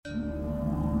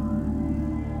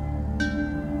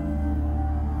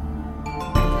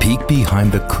Peek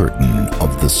behind the curtain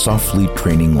of the Softly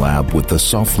Training Lab with the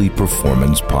Softly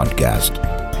Performance Podcast.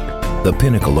 The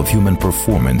pinnacle of human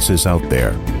performance is out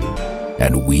there,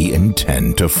 and we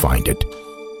intend to find it.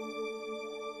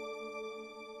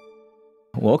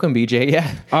 Welcome, BJ.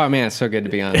 Yeah. Oh man, it's so good to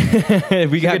be on.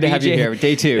 We got good to have you here.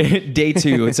 Day two. Day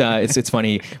two. It's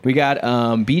funny. We got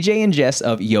BJ and Jess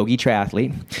of Yogi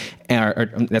Triathlete.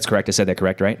 That's correct. I said that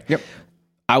correct, right? Yep.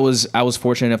 I was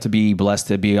fortunate enough to be blessed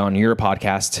to be on your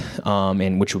podcast,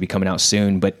 and which will be coming out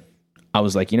soon. But I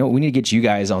was like, we need to get you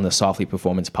guys on the Softly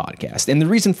Performance Podcast. And the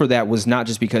reason for that was not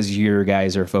just because your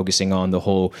guys are focusing on the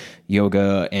whole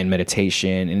yoga and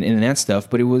meditation and that stuff,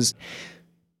 but it was,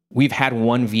 we've had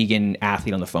one vegan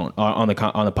athlete on the phone, on the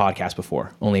podcast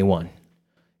before, only one.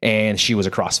 And she was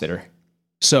a CrossFitter.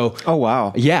 So, oh,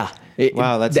 wow. Yeah.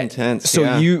 Wow, that's intense. So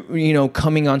yeah. you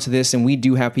coming onto this, and we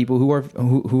do have people who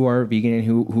are vegan and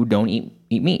who don't eat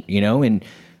meat, and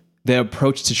the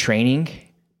approach to training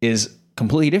is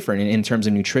completely different in terms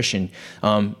of nutrition.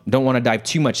 Don't want to dive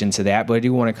too much into that, but I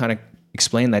do want to kind of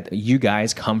explain that you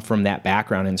guys come from that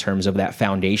background in terms of that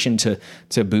foundation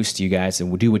to boost you guys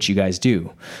and do what you guys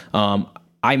do.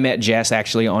 I met Jess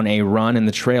actually on a run in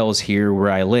the trails here where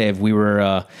I live.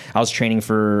 I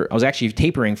was actually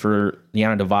tapering for the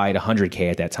Anna Divide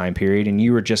 100K at that time period. And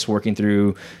you were just working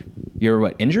through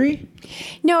your injury?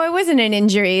 No, it wasn't an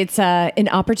injury. It's an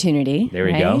opportunity. There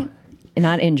we go.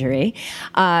 Not injury.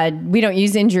 We don't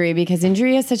use injury because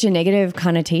injury has such a negative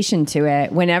connotation to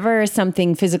it. Whenever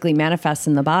something physically manifests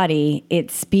in the body,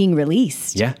 it's being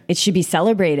released. Yeah. It should be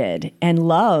celebrated and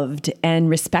loved and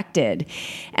respected.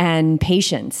 And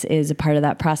patience is a part of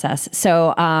that process.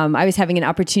 So I was having an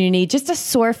opportunity, just a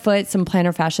sore foot, some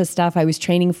plantar fascia stuff. I was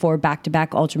training for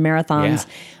back-to-back ultra marathons,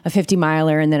 a 50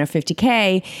 miler and then a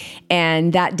 50K.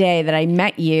 And that day that I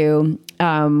met you,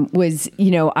 I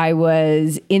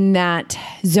was in that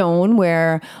zone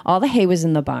where all the hay was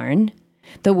in the barn,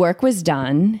 the work was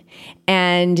done,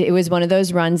 and it was one of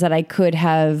those runs that I could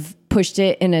have pushed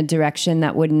it in a direction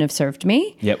that wouldn't have served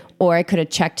me. Yep. Or I could have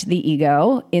checked the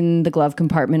ego in the glove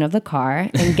compartment of the car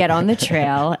and get on the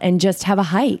trail and just have a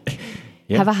hike.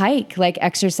 Yeah. Have a hike, like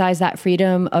exercise that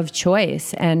freedom of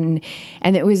choice. And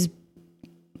it was,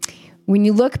 when I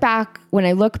look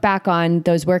back on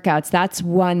those workouts, that's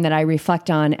one that I reflect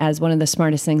on as one of the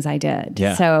smartest things I did.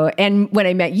 Yeah. So, and when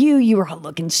I met you, you were all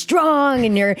looking strong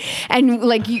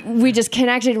we just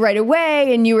connected right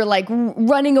away, and you were like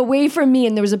running away from me.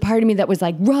 And there was a part of me that was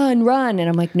like, run. And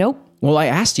I'm like, nope. Well, I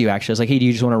asked you actually, I was like, hey, do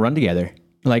you just want to run together?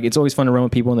 Like, it's always fun to run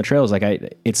with people on the trails. Like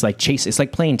it's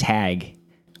like playing tag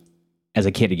as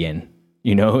a kid again,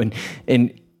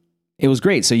 and it was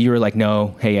great. So you were like,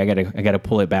 no, hey, I gotta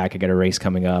pull it back. I got a race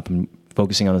coming up. I'm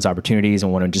focusing on those opportunities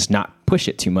and want to just not push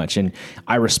it too much. And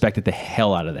I respected the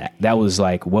hell out of that. That was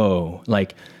like, whoa,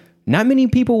 like not many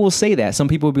people will say that. Some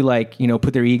people will be like,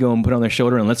 put their ego and put it on their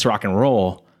shoulder and let's rock and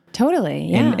roll.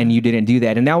 Totally. Yeah. And you didn't do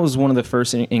that. And that was one of the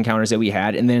first encounters that we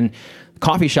had. And then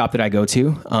coffee shop that I go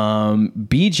to,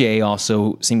 BJ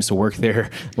also seems to work there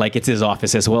like it's his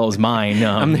office as well as mine.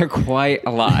 I'm there quite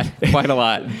a lot.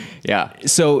 Yeah.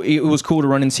 So it was cool to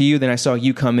run into you. Then I saw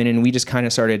you come in and we just kind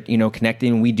of started,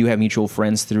 connecting. We do have mutual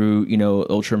friends through,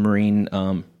 Ultramarine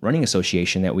Running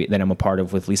Association that I'm a part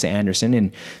of with Lisa Anderson.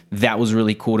 And that was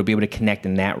really cool to be able to connect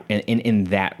in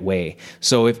that way.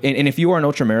 So if you are an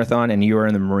ultra marathon and you are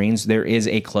in the Marines, there is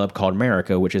a club called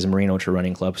America, which is a Marine Ultra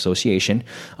Running Club Association.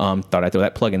 Thought I'd throw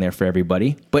that plug in there for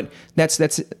everybody. But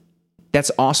that's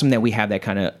awesome that we have that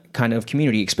kind of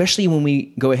community, especially when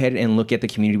we go ahead and look at the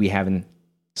community we have in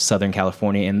Southern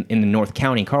California and in the North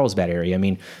County, Carlsbad area. I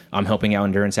mean, I'm helping out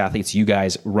endurance athletes. You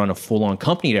guys run a full-on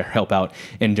company to help out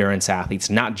endurance athletes,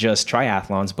 not just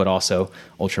triathlons, but also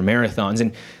ultra marathons.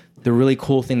 And the really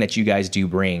cool thing that you guys do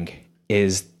bring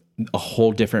is a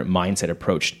whole different mindset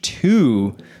approach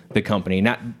to the company.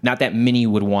 Not that many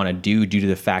would want to do due to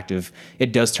the fact of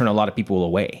it does turn a lot of people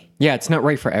away. Yeah, it's not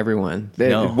right for everyone.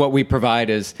 No. What we provide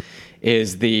is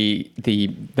the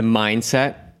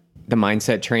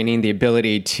mindset training, the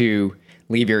ability to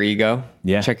leave your ego,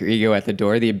 check your ego at the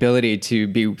door, the ability to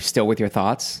be still with your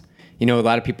thoughts. A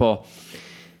lot of people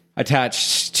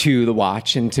attach to the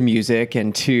watch and to music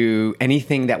and to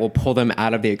anything that will pull them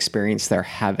out of the experience they're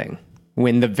having,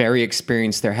 when the very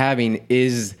experience they're having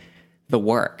is the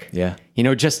work. Yeah.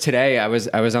 Just today I was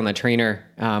on the trainer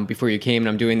before you came, and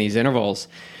I'm doing these intervals.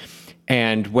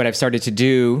 And what I've started to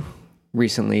do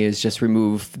recently is just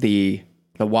remove the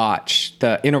watch,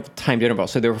 the timed interval.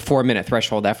 So there were 4-minute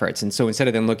threshold efforts. And so instead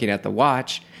of then looking at the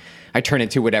watch, I turn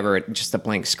it to just a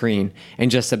blank screen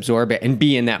and just absorb it and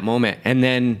be in that moment. And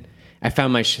then I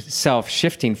found myself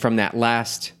shifting from that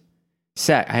last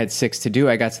set. I had 6 to do.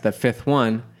 I got to the 5th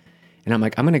one and I'm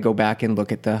like, I'm going to go back and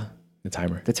look at the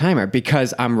timer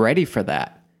because I'm ready for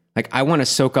that. Like, I want to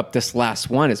soak up this last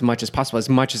one as much as possible, as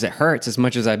much as it hurts, as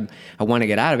much as I want to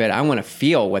get out of it. I want to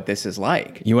feel what this is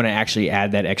like. You want to actually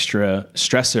add that extra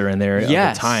stressor in there of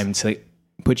the time to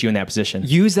put you in that position.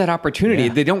 Use that opportunity.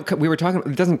 Yeah. We were talking,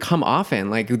 it doesn't come often.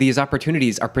 Like, these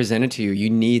opportunities are presented to you. You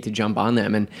need to jump on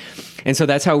them. And so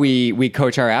that's how we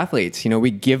coach our athletes.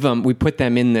 We put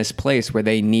them in this place where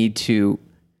they need to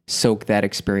soak that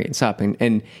experience up.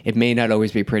 And it may not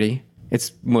always be pretty.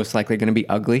 It's most likely going to be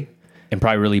ugly. And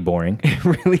probably really boring.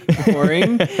 Really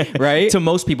boring, right? To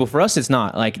most people. For us, it's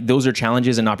not. Like, those are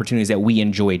challenges and opportunities that we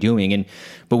enjoy doing.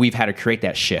 But we've had to create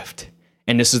that shift.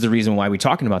 And this is the reason why we're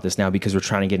talking about this now, because we're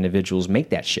trying to get individuals make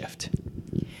that shift.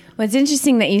 Well, it's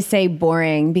interesting that you say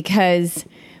boring, because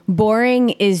boring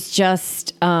is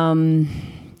just the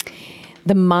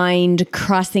mind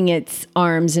crossing its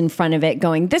arms in front of it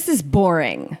going, this is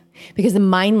boring, because the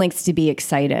mind likes to be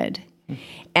excited.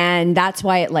 And that's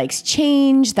why it likes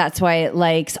change. That's why it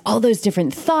likes all those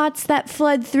different thoughts that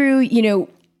flood through.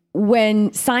 When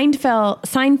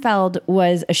Seinfeld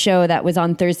was a show that was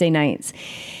on Thursday nights,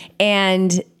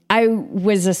 and I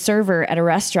was a server at a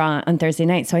restaurant on Thursday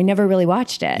night, so I never really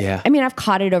watched it. Yeah. I mean, I've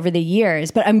caught it over the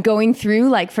years, but I'm going through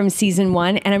like from season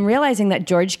 1, and I'm realizing that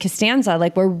George Costanza,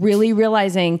 like, we're really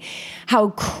realizing how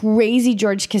crazy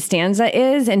George Costanza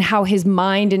is, and how his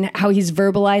mind and how he's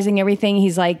verbalizing everything.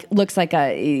 He's like,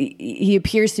 he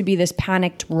appears to be this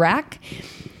panicked wreck,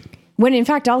 when in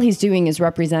fact, all he's doing is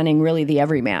representing really the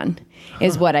everyman,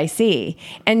 is what I see.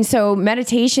 And so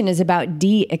meditation is about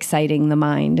de-exciting the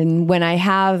mind. And when I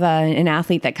have an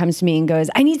athlete that comes to me and goes,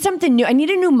 I need something new. I need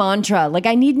a new mantra. Like,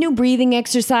 I need new breathing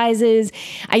exercises.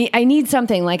 I need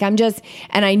something. Like, and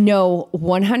I know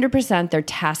 100% they're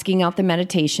tasking out the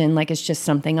meditation like it's just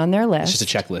something on their list. It's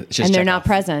just a checklist. It's just and they're not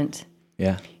present.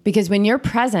 Yeah. Because when you're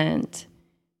present,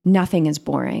 nothing is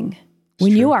boring.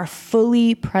 When you are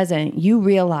fully present, you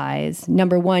realize,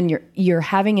 number one, you're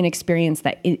having an experience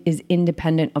that is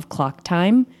independent of clock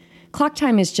time. Clock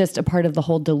time is just a part of the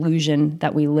whole delusion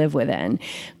that we live within.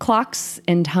 Clocks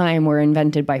and time were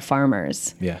invented by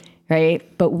farmers. Yeah. Right?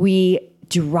 But we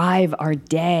derive our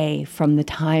day from the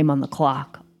time on the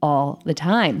clock all the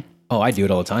time. Oh, I do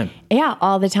it all the time. Yeah,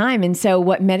 all the time. And so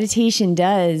what meditation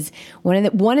does, one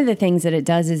of the things that it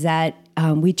does is that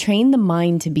we train the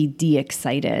mind to be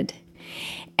de-excited.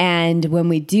 And when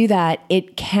we do that,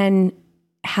 it can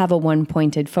have a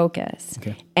one-pointed focus.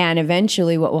 Okay. And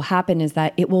eventually what will happen is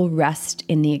that it will rest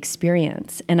in the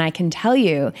experience. And I can tell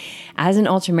you, as an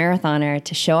ultramarathoner,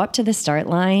 to show up to the start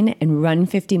line and run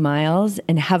 50 miles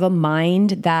and have a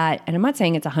mind that, and I'm not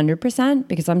saying it's 100%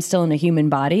 because I'm still in a human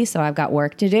body, so I've got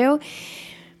work to do.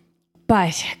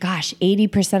 But gosh,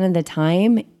 80% of the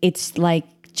time, it's like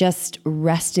just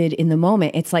rested in the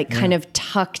moment. It's like kind of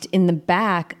tucked in the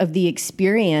back of the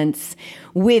experience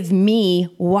with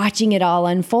me watching it all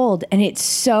unfold. And it's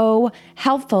so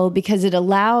helpful because it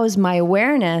allows my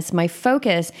awareness, my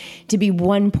focus to be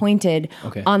one pointed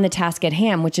on the task at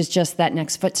hand, which is just that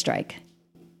next foot strike.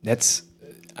 That's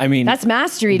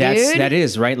mastery, dude. That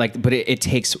is, right? Like, but it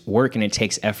takes work and it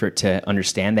takes effort to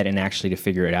understand that and actually to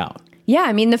figure it out. Yeah.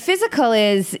 I mean, the physical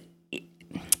is,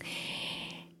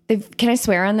 can I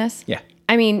swear on this? Yeah.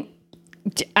 I mean,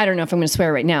 I don't know if I'm going to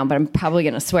swear right now, but I'm probably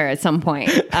going to swear at some point.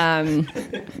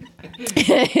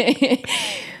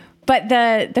 But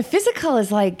the physical is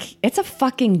like, it's a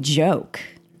fucking joke.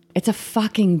 It's a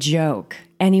fucking joke.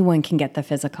 Anyone can get the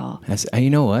physical. You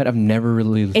know what? I've never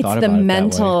really thought about it that way. It's the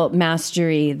mental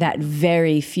mastery that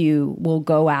very few will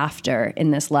go after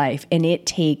in this life. And it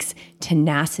takes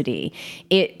tenacity.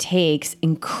 It takes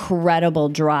incredible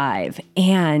drive.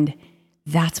 And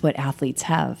that's what athletes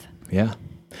have. Yeah.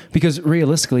 Because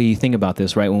realistically, you think about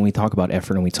this, right? When we talk about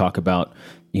effort and we talk about,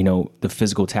 the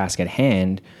physical task at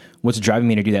hand, what's driving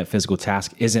me to do that physical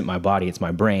task isn't my body, it's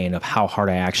my brain of how hard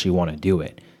I actually want to do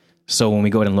it. So when we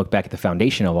go ahead and look back at the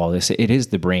foundation of all this, it is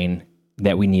the brain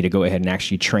that we need to go ahead and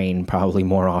actually train probably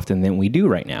more often than we do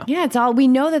right now. Yeah, we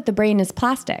know that the brain is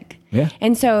plastic. Yeah.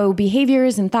 And so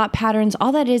behaviors and thought patterns,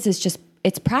 all that is just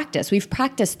it's practice. We've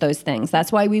practiced those things.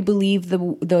 That's why we believe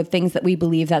the things that we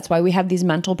believe. That's why we have these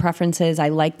mental preferences. I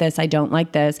like this. I don't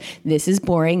like this. This is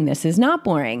boring. This is not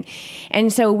boring.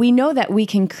 And so we know that we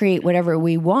can create whatever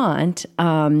we want.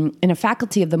 And a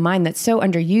faculty of the mind that's so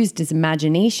underused is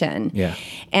imagination. Yeah.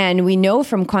 And we know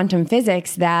from quantum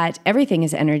physics that everything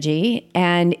is energy.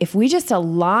 And if we just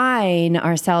align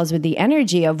ourselves with the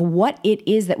energy of what it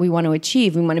is that we want to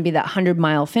achieve, we want to be that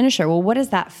 100-mile finisher. Well, what does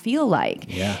that feel like?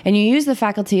 Yeah. And you use the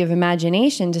faculty of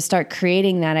imagination to start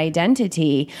creating that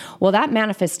identity, well, that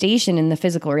manifestation in the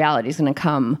physical reality is going to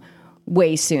come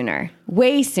way sooner.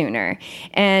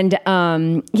 And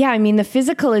I mean, the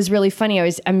physical is really funny.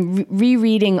 I'm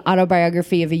rereading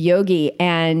Autobiography of a Yogi,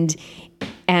 and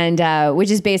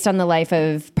which is based on the life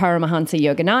of Paramahansa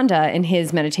Yogananda, and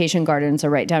his meditation gardens are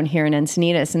right down here in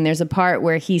Encinitas. And there's a part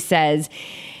where he says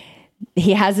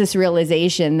he has this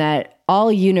realization that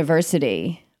all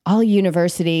university,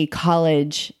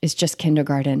 college is just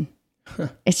kindergarten.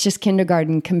 It's just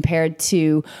kindergarten compared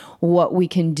to what we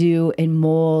can do and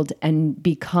mold and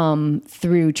become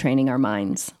through training our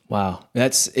minds. Wow.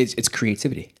 It's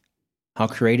creativity. How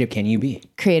creative can you be?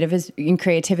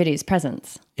 Creativity is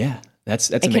presence. Yeah.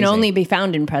 That's it amazing. Can only be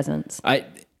found in presence.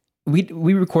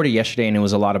 We recorded yesterday, and it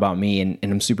was a lot about me, and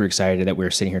I'm super excited that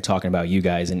we're sitting here talking about you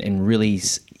guys and really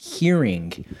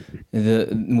hearing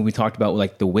when we talked about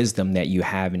like the wisdom that you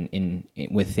have in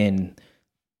within,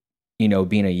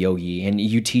 being a yogi, and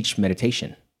you teach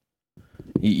meditation.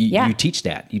 You teach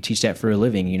that. You teach that for a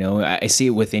living. I see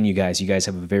it within you guys. You guys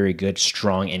have a very good,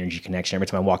 strong energy connection. Every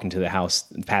time I walk into the house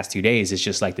the past 2 days, it's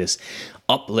just like this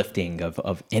uplifting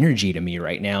of energy to me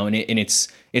right now. And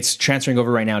it's transferring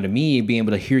over right now to me, being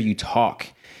able to hear you talk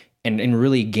and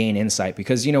really gain insight,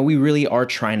 because, we really are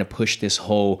trying to push this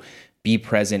whole be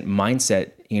present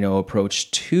mindset,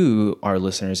 approach to our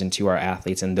listeners and to our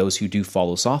athletes and those who do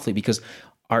follow Softly, because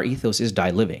our ethos is die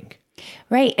living.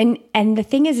 Right. And the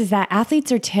thing is that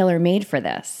athletes are tailor-made for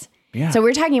this. Yeah. So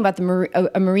we're talking about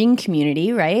a Marine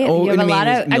community, right? Oh, you have a lot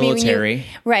of military.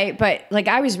 Right. But like,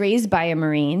 I was raised by a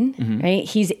Marine, right?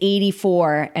 He's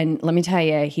 84. And let me tell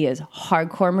you, he is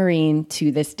hardcore Marine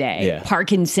to this day. Yeah.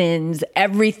 Parkinson's,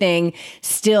 everything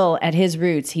still at his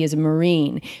roots. He is a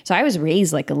Marine. So I was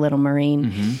raised like a little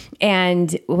Marine.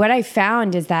 And what I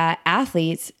found is that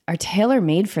athletes are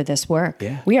tailor-made for this work.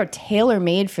 Yeah. We are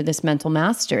tailor-made for this mental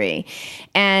mastery.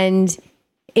 And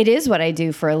it is what I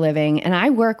do for a living. And I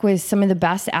work with some of the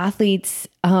best athletes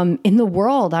in the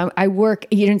world. I work,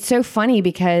 it's so funny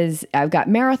because I've got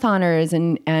marathoners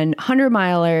and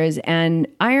 100-milers and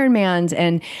Ironmans.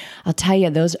 And I'll tell you,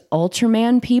 those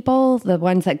Ultraman people, the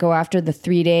ones that go after the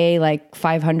 3-day, like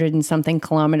 500 and something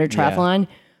kilometer triathlon,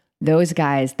 those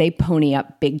guys, they pony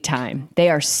up big time. They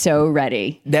are so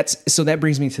ready. So that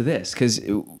brings me to this, because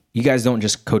you guys don't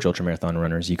just coach ultramarathon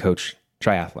runners, you coach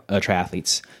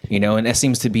triathletes, and that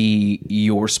seems to be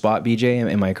your spot,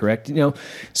 BJ. Am I correct?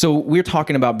 So we're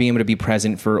talking about being able to be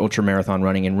present for ultramarathon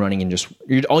running and just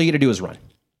all you got to do is run.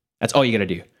 That's all you got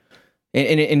to do.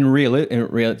 And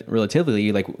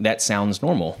relatively, like, that sounds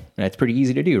normal. That's pretty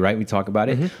easy to do, right? We talk about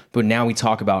it, but now we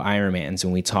talk about Ironmans,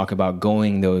 and we talk about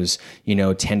going those,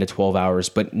 10 to 12 hours,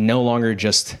 but no longer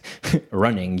just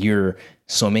running. You're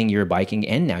swimming, you're biking,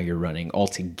 and now you're running all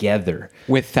together.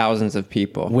 With thousands of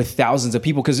people. Because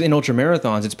in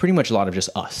ultramarathons, it's pretty much a lot of just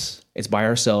us. It's by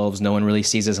ourselves. No one really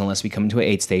sees us unless we come to an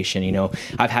aid station.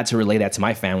 I've had to relay that to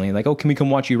my family. Like, oh, can we come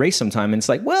watch you race sometime? And it's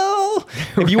like, well,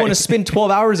 if you want to spend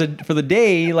 12 hours for the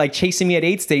day, like chasing me at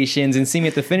aid stations and seeing me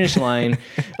at the finish line.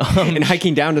 And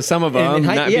hiking down to some of them,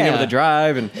 not being able to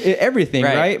drive. And everything,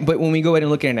 right? But when we go ahead and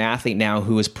look at an athlete now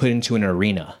who is put into an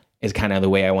arena, is kind of the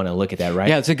way I want to look at that, right?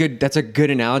 Yeah, that's a good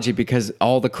analogy, because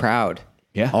all the crowd,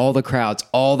 all the crowds,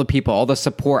 all the people, all the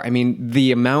support. I mean,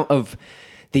 the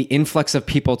influx of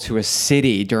people to a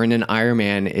city during an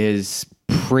Ironman is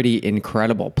pretty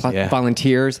incredible. Plus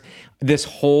volunteers, this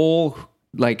whole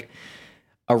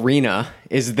arena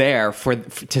is there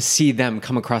to see them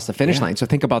come across the finish line. So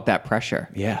think about that pressure.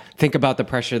 Yeah. Think about the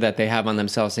pressure that they have on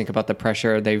themselves. Think about the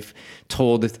pressure they've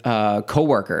told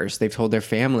coworkers. They've told their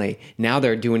family. Now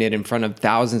they're doing it in front of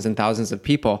thousands and thousands of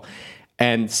people.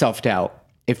 And self-doubt.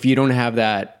 If you don't have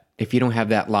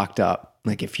that locked up,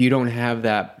 like if you don't have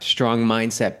that strong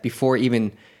mindset before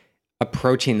even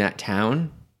approaching that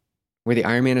town where the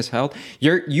Ironman is held,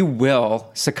 you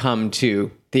will succumb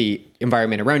to the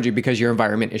environment around you, because your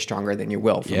environment is stronger than your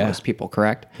will for most people,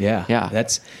 correct? Yeah. Yeah.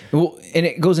 And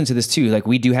it goes into this too. Like,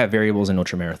 we do have variables in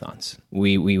ultramarathons.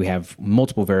 We have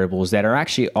multiple variables that are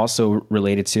actually also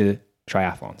related to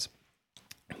triathlons.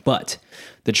 But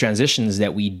the transitions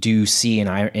that we do see in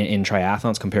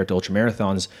triathlons compared to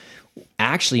ultramarathons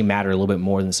actually matter a little bit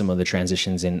more than some of the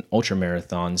transitions in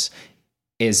ultramarathons.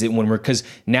 Is it because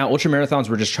now ultramarathons,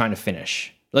 we're just trying to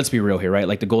finish. Let's be real here, right?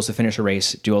 Like, the goal is to finish a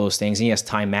race, do all those things. And yes,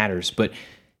 time matters, but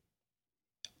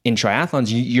in triathlons,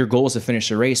 your goal is to finish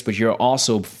the race, but you're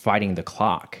also fighting the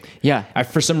clock. Yeah.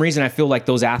 For some reason, I feel like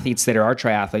those athletes that are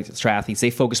triathletes, they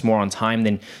focus more on time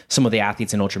than some of the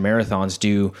athletes in ultra marathons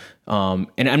do. And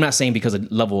I'm not saying because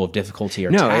of level of difficulty or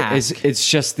task. It's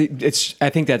just I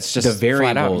think that's just the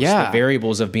variables. Flat out. Yeah. The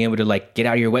variables of being able to like get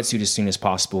out of your wetsuit as soon as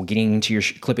possible, getting into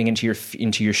clipping into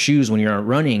your shoes when you're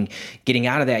running, getting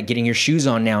out of that, getting your shoes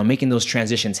on now, making those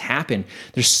transitions happen.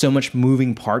 There's so much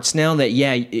moving parts now that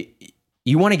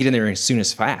you want to get in there as soon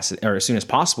as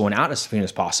possible and out as soon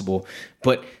as possible,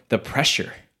 but the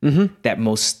pressure that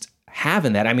most have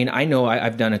in that. I mean, I know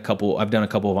I've done a couple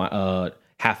of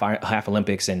half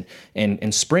Olympics and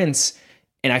sprints,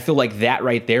 and I feel like that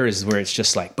right there is where it's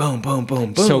just like boom, boom,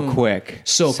 boom, boom, so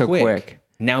quick.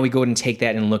 Now we go and take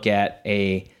that and look at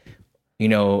an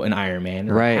Ironman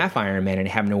or a half Ironman and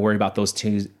having to worry about those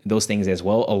things as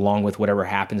well, along with whatever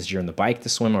happens during the bike, the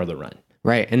swim, or the run.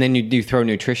 Right, and then you do throw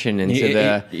nutrition into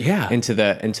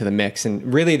the mix,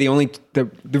 and really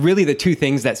the two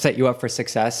things that set you up for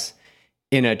success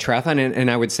in a triathlon,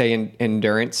 and I would say in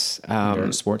endurance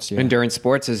sports. Endurance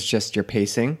sports is just your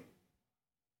pacing,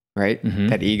 right? Mm-hmm.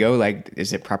 That ego, like,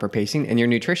 is it proper pacing, and your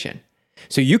nutrition.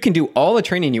 So you can do all the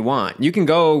training you want. You can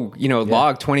go,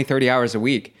 log 20, 30 hours a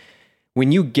week.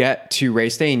 When you get to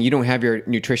race day and you don't have your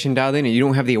nutrition dialed in and you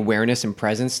don't have the awareness and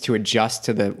presence to adjust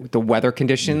to the weather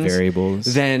conditions,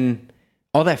 variables, then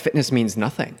all that fitness means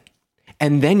nothing.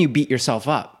 And then you beat yourself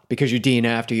up because you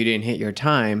DNF'd or you didn't hit your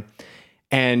time.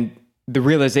 And the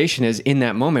realization is, in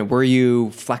that moment, were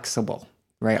you flexible,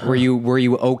 right? Were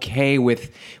you okay with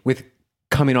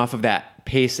coming off of that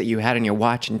pace that you had in your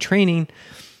watch and training?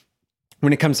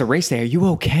 When it comes to race day, are you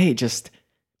okay just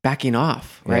backing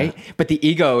off, right? Yeah. But the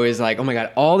ego is like, oh my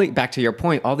God, back to your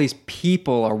point, all these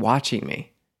people are watching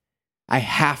me. I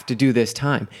have to do this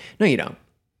time. No, you don't.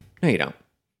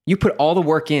 You put all the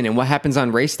work in, and what happens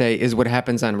on race day is what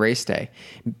happens on race day.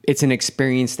 It's an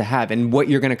experience to have. And what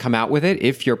you're going to come out with it,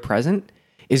 if you're present,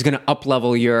 is going to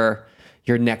up-level your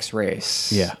next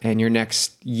race and your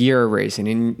next year racing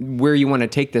and where you want to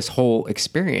take this whole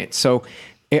experience. So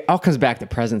it all comes back to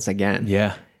presence again.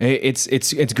 Yeah.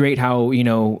 It's great how,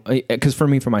 because for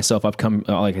myself, I've come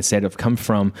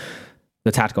from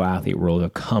the tactical athlete world.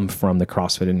 I've come from the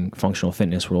CrossFit and functional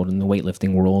fitness world and the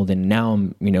weightlifting world. And now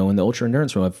I'm, in the ultra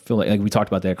endurance world. I feel like we talked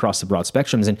about that across the broad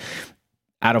spectrums. And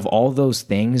out of all those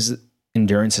things,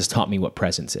 endurance has taught me what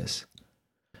presence is.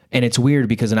 And it's weird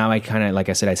because now I kind of, like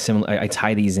I said, I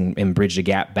tie these and bridge the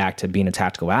gap back to being a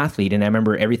tactical athlete. And I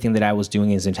remember everything that I was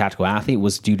doing as a tactical athlete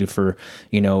was due to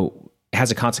has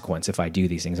a consequence if I do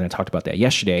these things. And I talked about that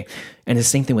yesterday. And it's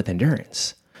the same thing with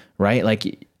endurance, right?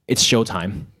 Like, it's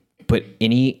showtime, but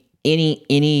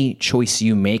any choice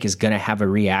you make is going to have a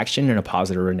reaction in a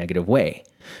positive or a negative way,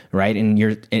 right?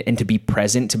 And to be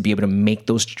present, to be able to make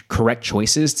those correct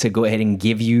choices, to go ahead and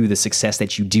give you the success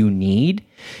that you do need,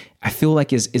 I feel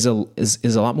like is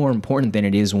a lot more important than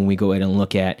it is when we go ahead and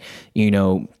look at,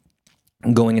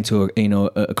 going into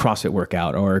a CrossFit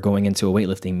workout or going into a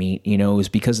weightlifting meet, is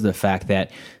because of the fact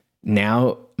that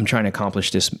now I'm trying to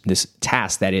accomplish this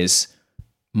task that is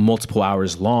multiple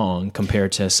hours long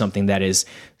compared to something that is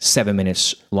 7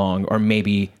 minutes long or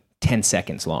maybe 10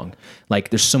 seconds long. Like,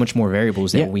 there's so much more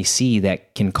variables that we see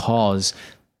that can cause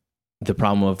the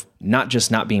problem of not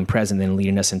just not being present and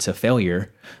leading us into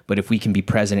failure, but if we can be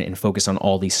present and focus on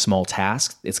all these small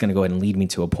tasks, it's going to go ahead and lead me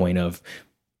to a point of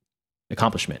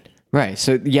accomplishment. Right.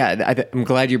 So I'm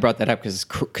glad you brought that up because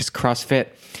CrossFit,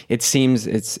 it seems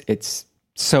it's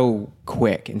so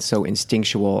quick and so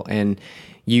instinctual, and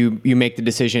you make the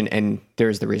decision and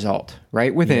there's the result,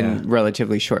 right? Within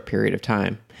relatively short period of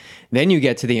time. Then you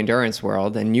get to the endurance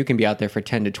world and you can be out there for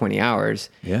 10 to 20 hours.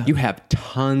 Yeah. You have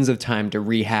tons of time to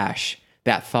rehash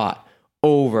that thought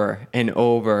over and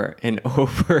over and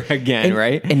over again,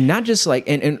 right? And not just like,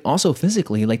 and also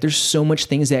physically, like, there's so much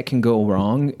things that can go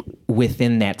wrong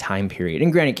within that time period.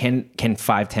 And granted, can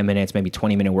 5-10 minutes, maybe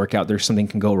 20-minute workout, there's something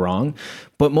can go wrong.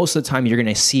 But most of the time you're going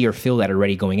to see or feel that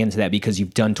already going into that because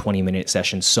you've done 20-minute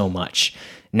sessions so much.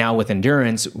 Now with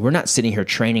endurance, we're not sitting here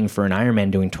training for an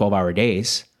Ironman doing 12-hour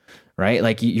days. Right?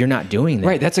 Like, you're not doing that.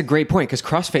 Right. That's a great point. Because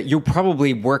CrossFit, you'll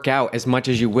probably work out as much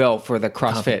as you will for the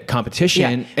CrossFit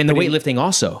competition, and the weightlifting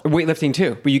also. Weightlifting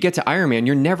too. But you get to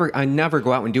Ironman, I never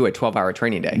go out and do a 12-hour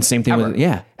training day. And same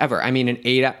thing ever. I mean, an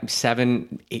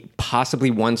 8, possibly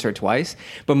once or twice,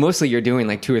 but mostly you're doing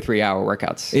like 2 or 3 hour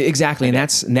workouts. Exactly. And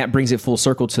that brings it full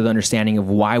circle to the understanding of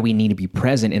why we need to be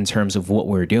present in terms of what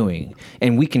we're doing.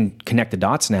 And we can connect the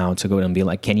dots now to go and be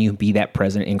like, can you be that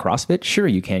present in CrossFit? Sure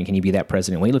you can. Can you be that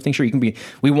present in weightlifting? Sure you can be.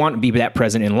 We want to be that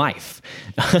present in life.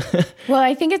 Well,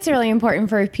 I think it's really important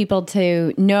for people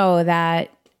to know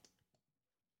that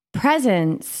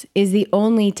presence is the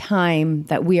only time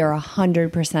that we are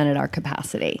 100% at our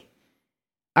capacity.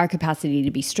 Our capacity to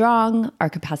be strong,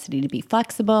 our capacity to be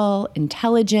flexible,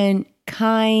 intelligent,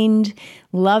 kind,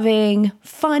 loving,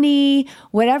 funny,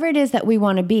 whatever it is that we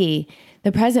want to be.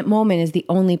 The present moment is the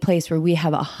only place where we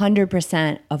have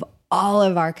 100% of all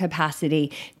of our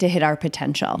capacity to hit our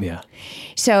potential. Yeah.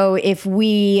 So if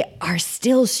we are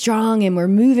still strong and we're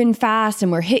moving fast and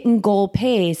we're hitting goal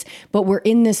pace, but we're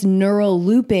in this neural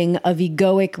looping of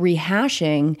egoic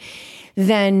rehashing,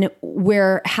 then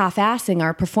we're half-assing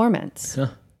our performance. Huh.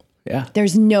 Yeah.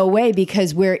 There's no way,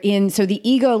 because so the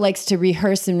ego likes to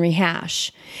rehearse and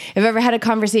rehash. Have you ever had a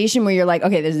conversation where you're like,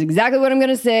 okay, this is exactly what I'm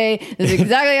going to say. This is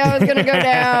exactly how it's going to go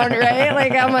down, right?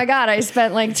 Like, oh my God, I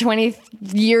spent like 20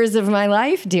 years of my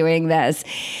life doing this.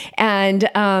 And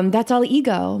that's all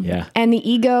ego. Yeah. And the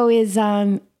ego is,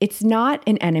 it's not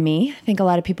an enemy. I think a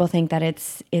lot of people think that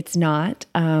it's not,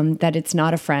 that it's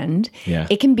not a friend. Yeah.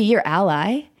 It can be your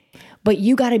ally. But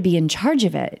you got to be in charge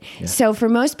of it. Yeah. So for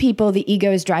most people, the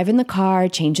ego is driving the car,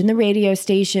 changing the radio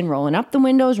station, rolling up the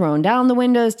windows, rolling down the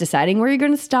windows, deciding where you're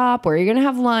going to stop, where you're going to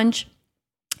have lunch.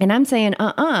 And I'm saying,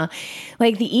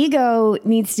 like the ego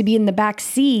needs to be in the back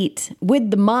seat with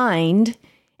the mind,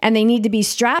 and they need to be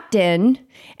strapped in,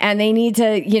 and they need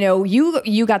to,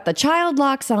 you got the child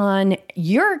locks on,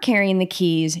 you're carrying the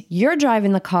keys, you're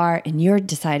driving the car, and you're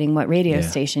deciding what radio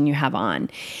station you have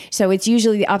on. So it's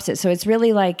usually the opposite. So it's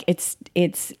really like the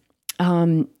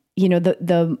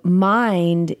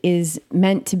mind is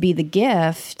meant to be the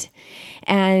gift,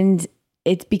 and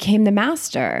it became the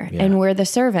master, and we're the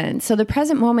servant. So the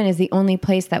present moment is the only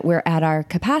place that we're at our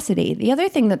capacity. The other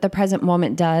thing that the present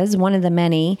moment does, one of the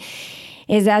many,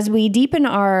 is as we deepen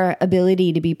our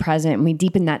ability to be present, and we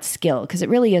deepen that skill, because it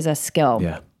really is a skill,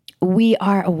 we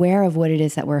are aware of what it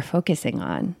is that we're focusing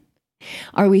on.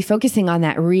 Are we focusing on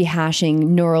that rehashing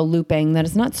neural looping that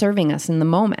is not serving us in the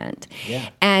moment? Yeah.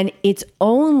 And it's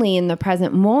only in the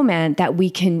present moment that we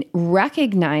can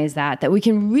recognize that we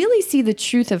can really see the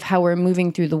truth of how we're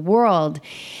moving through the world,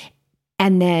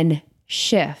 and then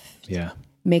shift. Yeah.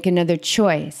 Make another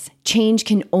choice. Change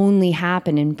can only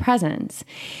happen in presence.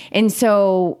 And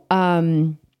so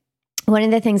one of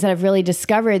the things that I've really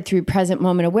discovered through present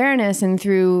moment awareness and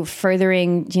through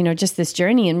furthering, just this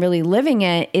journey and really living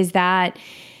it, is that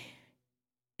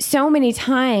so many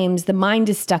times the mind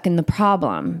is stuck in the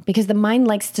problem, because the mind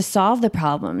likes to solve the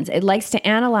problems. It likes to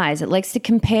analyze. It likes to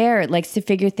compare. It likes to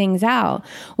figure things out.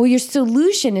 Well, your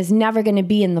solution is never going to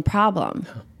be in the problem.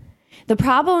 The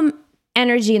problem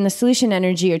energy and the solution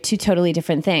energy are two totally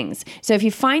different things. So if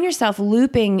you find yourself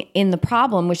looping in the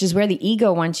problem, which is where the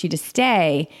ego wants you to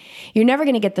stay, you're never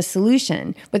going to get the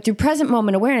solution. But through present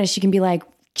moment awareness, you can be like,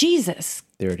 Jesus,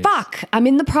 fuck, I'm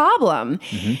in the problem.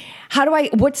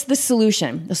 Mm-hmm. What's the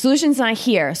solution? The solution's not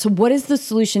here. So what does the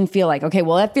solution feel like? Okay,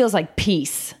 well, that feels like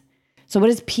peace. So what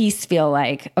does peace feel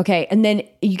like? Okay, and then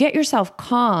you get yourself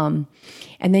calm,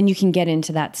 and then you can get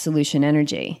into that solution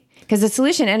energy. Because the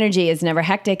solution energy is never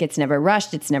hectic, it's never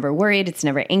rushed, it's never worried, it's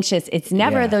never anxious, it's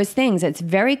never those things. It's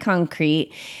very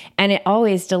concrete, and it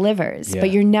always delivers,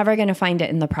 but you're never going to find it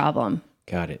in the problem.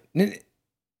 Got it.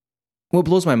 What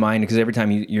blows my mind, because every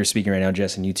time you're speaking right now,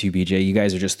 Jess, and you too, BJ, you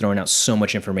guys are just throwing out so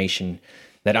much information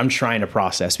that I'm trying to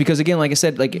process. Because again, like I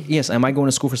said, yes, am I going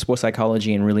to school for sports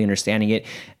psychology and really understanding it?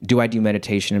 Do I do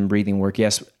meditation and breathing work?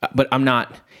 Yes, but I'm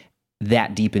not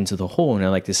that deep into the whole. And I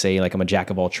like to say, like, I'm a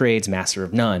jack of all trades, master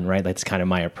of none, right? That's kind of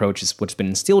my approach. Is what's been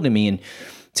instilled in me. And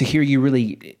to hear you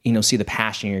really, see the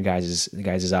passion in your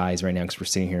guys' eyes right now, because we're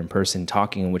sitting here in person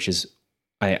talking, which is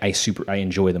I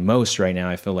enjoy the most right now.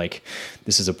 I feel like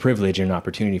this is a privilege and an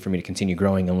opportunity for me to continue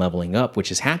growing and leveling up,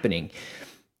 which is happening.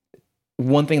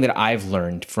 One thing that I've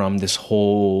learned from this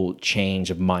whole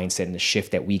change of mindset and the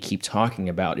shift that we keep talking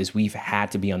about is we've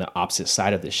had to be on the opposite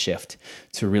side of the shift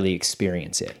to really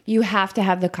experience it. You have to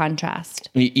have the contrast.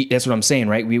 That's what I'm saying,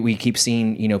 right? We keep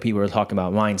seeing, people are talking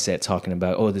about mindset, talking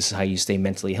about, oh, this is how you stay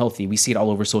mentally healthy. We see it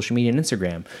all over social media and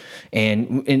Instagram.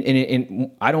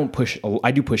 And I do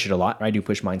push it a lot. I do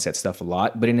push mindset stuff a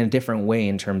lot, but in a different way,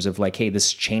 in terms of like, hey,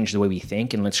 this changed the way we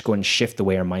think, and let's go and shift the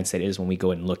way our mindset is when we go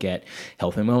and look at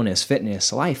health and wellness, fitness,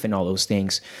 life, and all those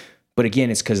things. But again,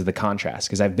 it's because of the contrast,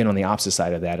 because I've been on the opposite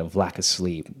side of that, of lack of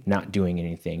sleep, not doing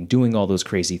anything, doing all those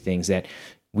crazy things that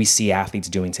we see athletes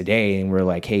doing today. And we're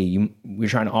like, hey, we're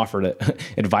trying to offer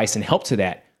advice and help to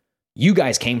that. You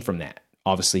guys came from that,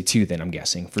 obviously, too, then, I'm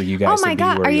guessing, for you guys. Oh my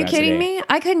God, are you kidding me?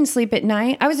 I couldn't sleep at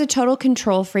night. I was a total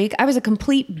control freak. I was a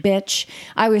complete bitch.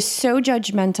 I was so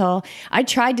judgmental. I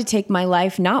tried to take my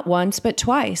life not once, but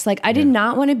twice. Like, I did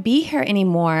not want to be here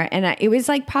anymore. And it was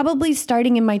like probably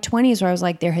starting in my 20s where I was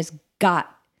like, there has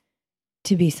got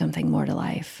to be something more to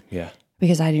life. Yeah.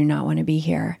 Because I do not want to be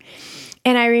here.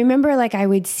 And I remember like I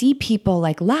would see people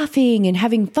like laughing and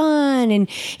having fun and,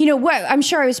 you know, what I'm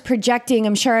sure I was projecting,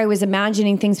 I'm sure I was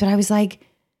imagining things, but I was like,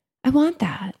 I want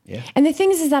that. Yeah. And the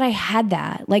thing is that I had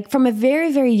that. Like from a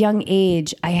very, very young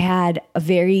age, I had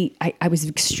I was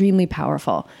extremely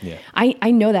powerful. Yeah.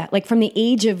 I know that. Like from the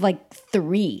age of like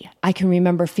 3, I can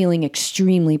remember feeling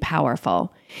extremely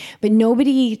powerful. But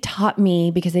nobody taught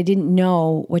me because I didn't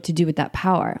know what to do with that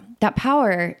power. That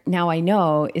power, now I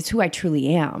know, is who I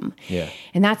truly am. Yeah.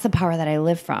 And that's the power that I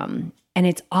live from. And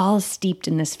it's all steeped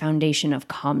in this foundation of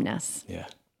calmness. Yeah.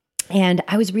 And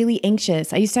I was really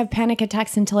anxious. I used to have panic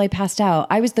attacks until I passed out.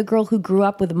 I was the girl who grew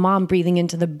up with mom breathing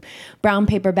into the brown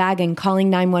paper bag and calling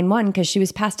 911 because she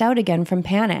was passed out again from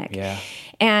panic. Yeah.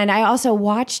 And I also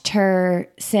watched her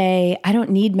say, I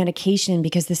don't need medication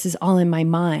because this is all in my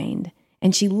mind.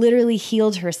 And she literally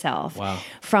healed herself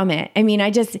from it. I mean,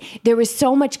 there was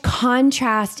so much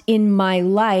contrast in my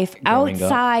life,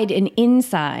 outside and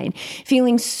inside,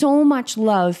 feeling so much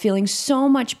love, feeling so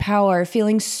much power,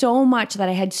 feeling so much that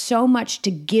I had so much to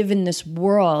give in this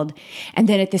world. And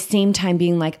then at the same time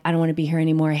being like, I don't want to be here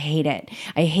anymore. I hate it.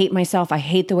 I hate myself. I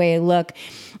hate the way I look.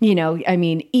 You know, I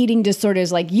mean, eating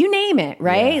disorders, like you name it,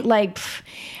 right? Yeah. Like,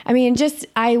 I mean,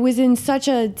 I was in such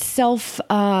a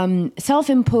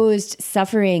self-imposed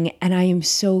suffering, and I am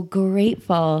so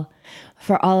grateful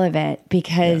for all of it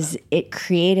because it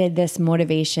created this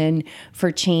motivation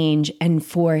for change and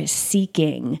for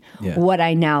seeking what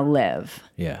I now live.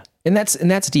 Yeah. And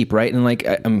that's deep, right? And like,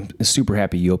 I'm super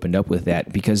happy you opened up with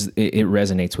that because it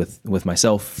resonates with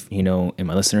myself, you know, and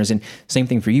my listeners. And same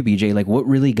thing for you, BJ. Like, what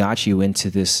really got you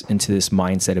into this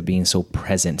mindset of being so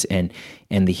present and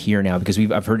the here now? Because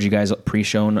I've heard you guys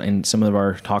pre-shown in some of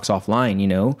our talks offline. You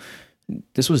know,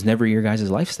 this was never your guys'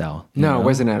 lifestyle. No, it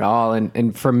wasn't at all.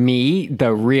 And for me,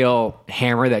 the real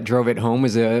hammer that drove it home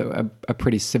was a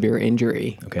pretty severe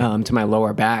injury to my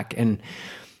lower back. And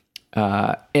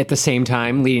at the same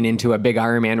time, leading into a big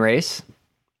Ironman race.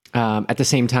 At the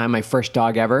same time, my first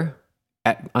dog ever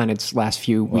on its last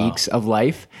few weeks of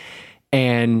life,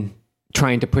 and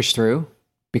trying to push through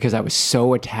because I was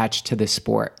so attached to this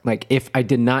sport. Like, if I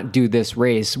did not do this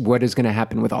race, what is going to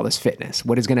happen with all this fitness?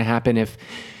 What is going to happen if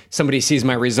somebody sees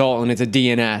my result and it's a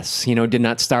DNS, you know, did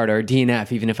not start, or a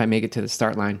DNF, even if I make it to the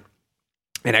start line?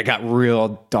 And I got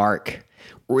real dark.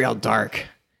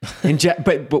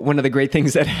 But one of the great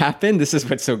things that happened, this is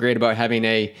what's so great about having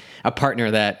a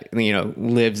partner that, you know,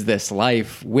 lives this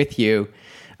life with you,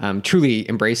 truly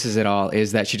embraces it all,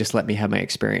 is that she just let me have my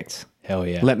experience. Hell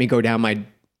yeah. Let me go down my,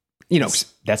 you know.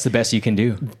 That's the best you can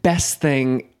do. Best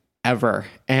thing ever.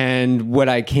 And what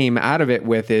I came out of it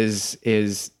with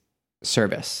is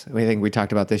service. I think we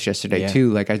talked about this yesterday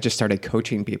too. Like, I just started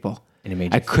coaching people. And it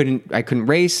made you I couldn't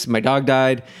race. My dog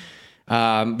died.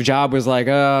 Job was like,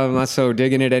 oh, I'm not so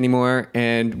digging it anymore.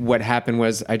 And what happened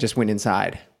was I just went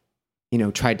inside, you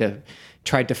know, tried to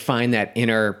find that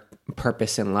inner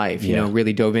purpose in life, you know,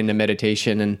 really dove into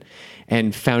meditation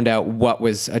and found out what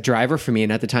was a driver for me.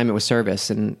 And at the time it was service,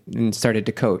 and started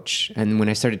to coach. And when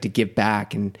I started to give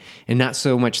back and not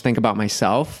so much think about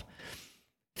myself,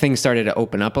 things started to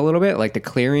open up a little bit, like the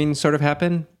clearing sort of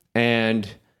happened. And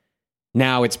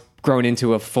now it's grown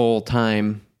into a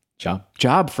full-time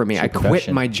job for me. I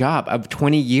quit my job of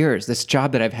 20 years, this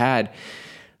job that I've had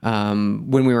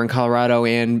when we were in Colorado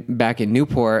and back in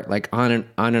Newport, like on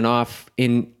and off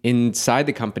inside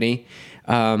the company.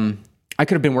 I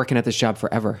could have been working at this job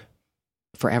forever.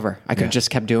 I could have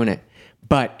just kept doing it,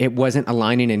 but it wasn't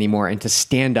aligning anymore. And to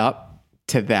stand up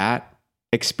to that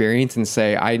experience and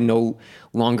say, I no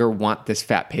longer want this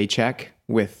fat paycheck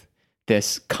with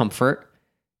this comfort.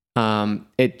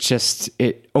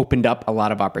 It opened up a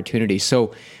lot of opportunities.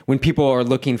 So when people are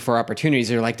looking for opportunities,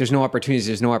 they're like, there's no opportunities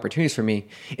for me.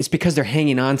 It's because they're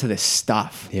hanging on to this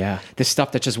stuff. Yeah. This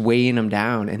stuff that's just weighing them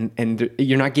down, and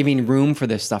you're not giving room for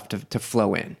this stuff to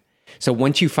flow in. So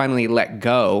once you finally let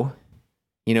go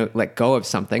of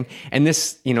something, and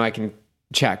this, you know, I can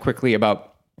chat quickly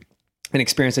about an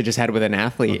experience I just had with an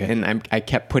athlete, and I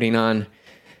kept putting on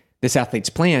this athlete's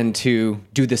plan to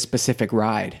do this specific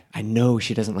ride. I know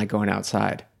she doesn't like going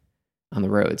outside on the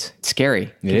roads. It's scary.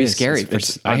 It can be scary.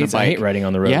 I hate riding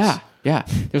on the roads. Yeah.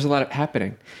 There's a lot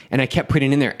happening. And I kept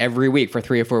putting in there every week for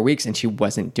 3 or 4 weeks, and she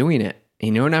wasn't doing it.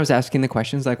 You know, and I was asking the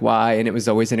questions like, why? And it was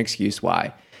always an excuse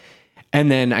why. And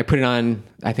then I put it on,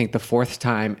 I think the 4th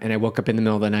time, and I woke up in the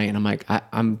middle of the night, and I'm like,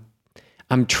 I'm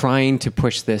trying to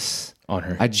push this on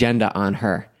her agenda on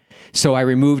her. So I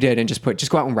removed it and just go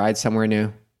out and ride somewhere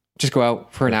new. Just go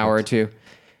out for an hour or two.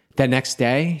 The next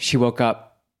day, she woke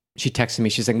up, she texted me,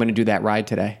 she's like, I'm going to do that ride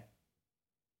today.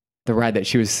 the ride that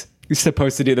she was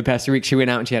supposed to do the past 3 weeks. She went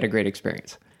out and she had a great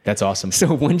experience. That's awesome.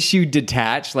 So once you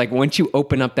detach, like once you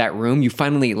open up that room, you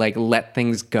finally like let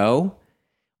things go,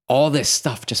 all this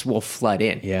stuff just will flood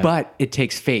in. Yeah. But it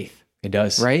takes faith. It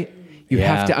does. Right? You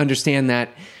have to understand that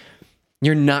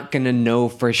you're not going to know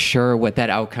for sure what that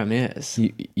outcome is.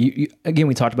 You, again,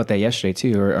 we talked about that yesterday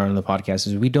too, or on the podcast,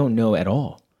 is we don't know at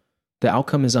all. The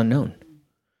outcome is unknown,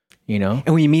 you know?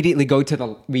 And we immediately go to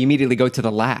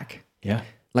the lack. Yeah.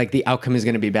 Like the outcome is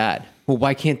going to be bad. Well,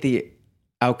 why can't the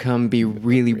outcome be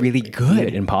really, really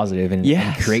good and positive and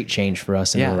create change for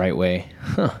us in the right way?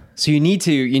 Huh. So you need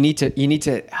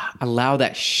to allow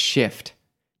that shift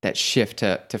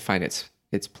to find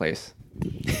its place.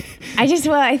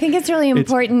 I think it's really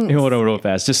important. Hold on real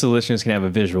fast, just so the listeners can have a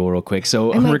visual real quick.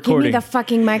 So I'm recording. Give me the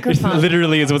fucking microphone.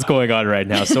 Literally is what's going on right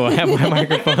now. So I have my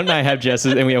microphone, I have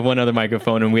Jess's, and we have one other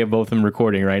microphone, and we have both of them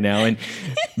recording right now. And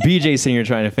BJ's sitting here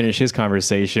trying to finish his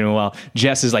conversation while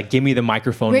Jess is like, give me the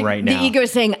microphone right now. The ego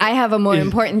is saying, I have a more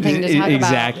important thing to talk about.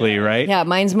 Exactly, right? Yeah,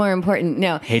 mine's more important.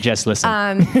 No. Hey, Jess, listen.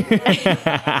 All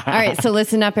right, so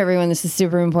listen up, everyone. This is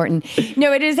super important.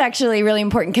 No, it is actually really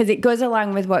important because it goes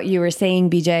along with what you were saying,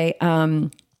 BJ.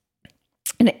 And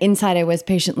inside, I was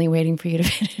patiently waiting for you to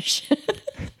finish.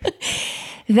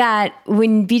 That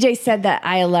when BJ said that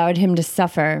I allowed him to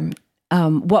suffer,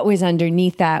 what was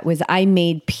underneath that was I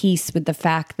made peace with the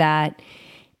fact that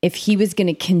if he was going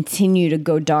to continue to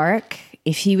go dark,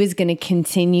 if he was going to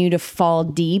continue to fall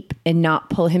deep and not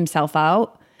pull himself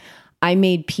out, I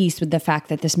made peace with the fact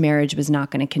that this marriage was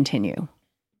not going to continue.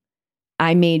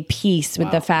 I made peace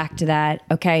with the fact that,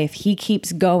 okay, if he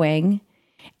keeps going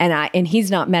and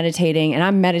he's not meditating and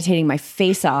I'm meditating my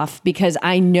face off because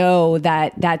I know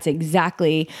that that's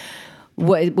exactly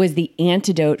what was the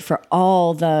antidote for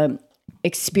all the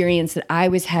experience that I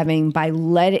was having by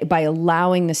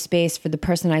allowing the space for the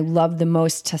person I love the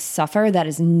most to suffer. That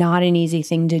is not an easy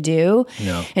thing to do.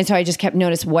 No. And so I just kept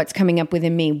noticing what's coming up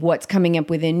within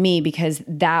me, because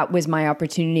that was my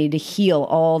opportunity to heal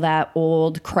all that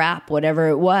old crap, whatever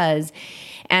it was.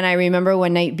 And I remember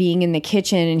one night being in the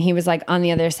kitchen and he was like on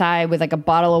the other side with like a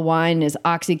bottle of wine and his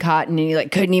Oxycontin and he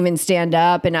like couldn't even stand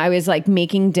up. And I was like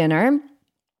making dinner.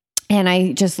 And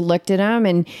I just looked at him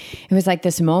and it was like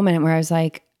this moment where I was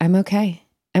like, I'm okay.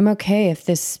 I'm okay if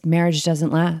this marriage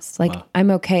doesn't last. Like,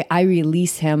 I'm okay. I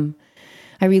release him.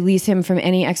 I release him from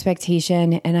any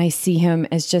expectation and I see him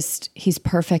as just, he's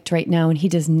perfect right now and he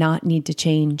does not need to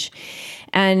change.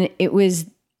 And it was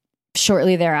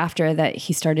shortly thereafter that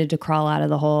he started to crawl out of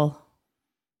the hole.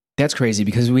 That's crazy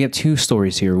because we have two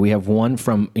stories here. We have one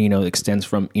from, extends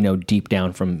from, deep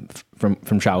down from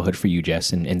childhood for you,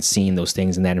 Jess, and seeing those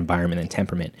things in that environment and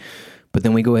temperament. But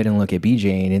then we go ahead and look at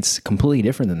BJ and it's completely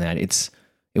different than that.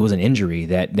 It was an injury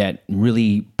that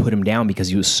really put him down because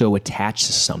he was so attached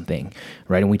to something,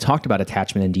 right? And we talked about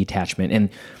attachment and detachment. And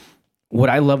what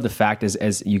I love the fact is,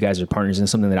 as you guys are partners, and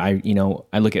something that I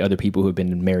look at other people who have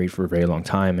been married for a very long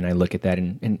time and I look at that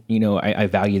and I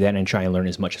value that and try and learn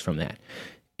as much from that.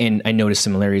 And I notice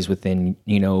similarities within,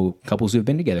 couples who have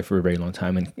been together for a very long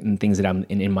time and things that I'm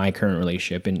in my current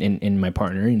relationship and in my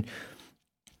partner. And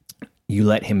you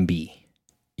let him be.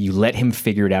 You let him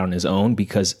figure it out on his own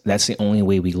because that's the only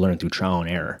way we learn through trial and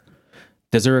error.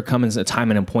 Does there come a time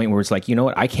and a point where it's like, you know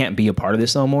what, I can't be a part of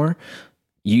this no more?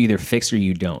 You either fix or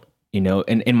you don't,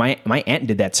 And my aunt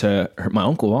did that to my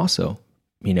uncle also,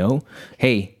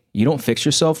 Hey, you don't fix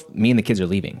yourself, me and the kids are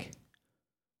leaving.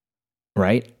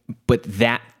 Right? But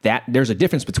that there's a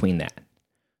difference between that.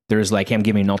 There's like him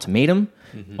giving an ultimatum,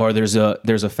 or there's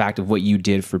a fact of what you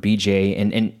did for BJ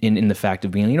and in the fact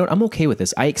of being, I'm okay with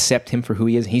this. I accept him for who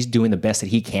he is. He's doing the best that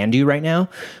he can do right now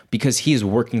because he is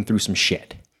working through some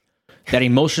shit. That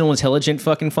emotional intelligent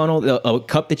fucking funnel, a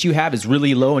cup that you have is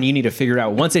really low and you need to figure it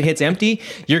out. Once it hits empty,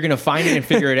 you're going to find it and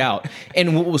figure it out.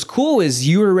 And what was cool is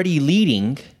you were already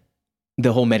leading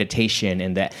the whole meditation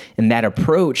and that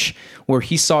approach where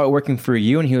he saw it working for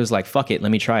you and he was like, fuck it,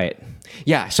 let me try it.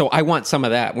 Yeah. So I want some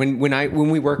of that when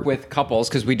we work with couples,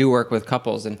 cause we do work with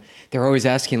couples and they're always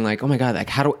asking like, oh my God,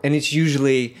 like and it's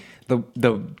usually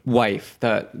the wife,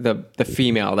 the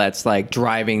female that's like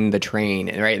driving the train.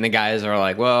 Right. And the guys are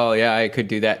like, well, yeah, I could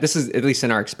do that. This is at least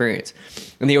in our experience.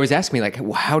 And they always ask me like,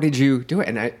 well, how did you do it?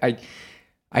 And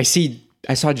I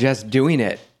saw Jess doing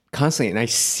it constantly, and I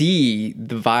see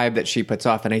the vibe that she puts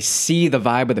off, and I see the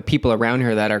vibe of the people around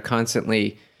her that are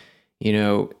constantly,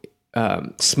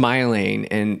 smiling,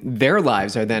 and their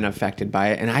lives are then affected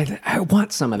by it. And I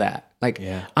want some of that. Like,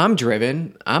 I'm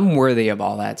driven, I'm worthy of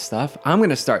all that stuff. I'm going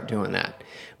to start doing that.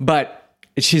 But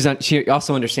she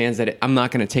also understands that I'm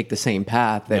not going to take the same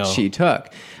path that she took.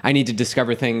 I need to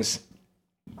discover things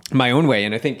my own way.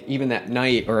 And I think even that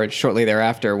night or shortly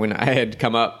thereafter, when I had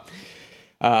come up,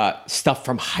 stuff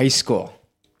from high school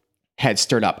had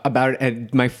stirred up about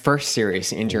my first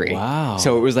serious injury. Wow.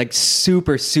 So it was like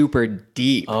super, super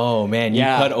deep. Oh man, you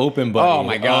cut open, buddy. Oh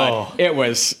my God. It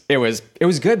was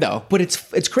good though. But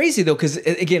it's crazy though, because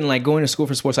again, like going to school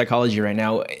for sports psychology right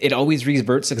now, it always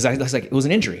reverts because I was like, it was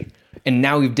an injury. And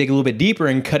now we've dig a little bit deeper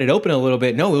and cut it open a little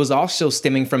bit. No, it was also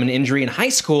stemming from an injury in high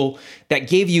school that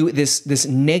gave you this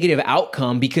negative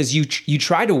outcome because you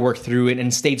tried to work through it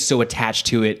and stayed so attached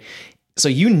to it. So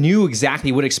you knew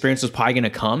exactly what experience was probably going to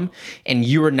come, and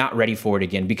you were not ready for it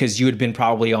again because you had been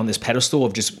probably on this pedestal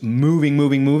of just moving.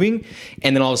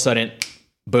 And then all of a sudden,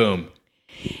 boom.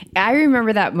 I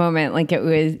remember that moment like it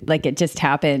was like it just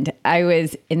happened. I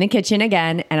was in the kitchen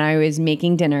again and I was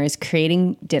making dinner, I was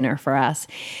creating dinner for us.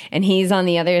 And he's on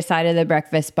the other side of the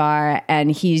breakfast bar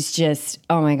and he's just,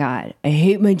 oh my God, I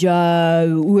hate my job.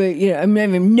 I'm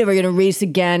never going to race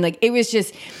again. Like it was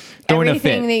just...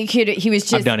 everything that he was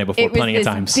just... I've done it before plenty of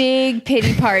times. Big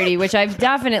pity party, which I've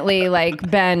definitely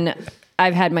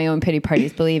I've had my own pity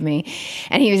parties, believe me.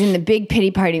 And he was in the big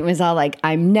pity party and was all like,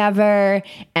 I'm never,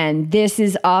 and this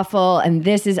is awful, and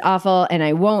this is awful, and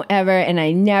I won't ever, and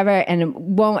I never, and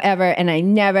won't ever, and I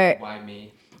never. Why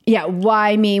me? Yeah,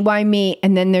 why me? Why me?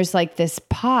 And then there's like this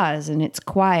pause and it's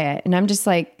quiet. And I'm just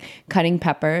like cutting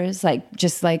peppers,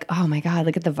 just like, oh my God,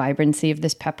 look at the vibrancy of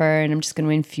this pepper. And I'm just going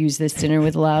to infuse this dinner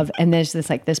with love. And there's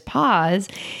this pause.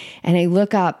 And I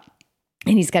look up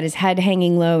and he's got his head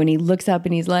hanging low and he looks up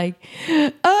and he's like,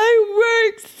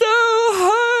 I worked so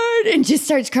hard, and just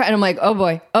starts crying. And I'm like, oh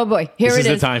boy, here it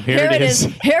is.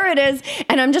 Here it is.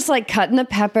 And I'm just like cutting the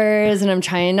peppers and I'm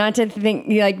trying not to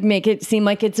make it seem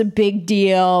like it's a big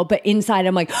deal. But inside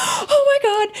I'm like, oh my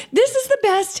God, this is the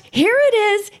best. Here it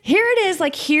is.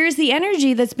 Like, here's the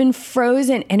energy that's been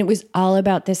frozen. And it was all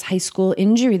about this high school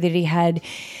injury that he had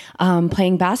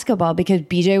playing basketball, because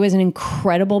BJ was an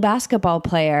incredible basketball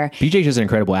player. BJ's just an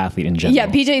incredible athlete in general. Yeah,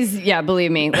 BJ's, believe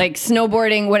me, like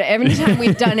snowboarding, every time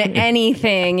we've done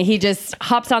anything, he just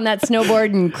hops on that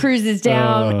snowboard and cruises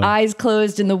down, eyes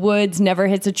closed in the woods, never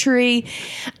hits a tree.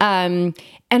 And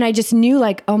I just knew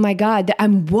like, oh my God, that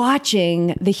I'm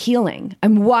watching the healing.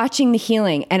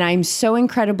 And I'm so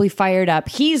incredibly fired up.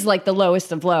 He's like the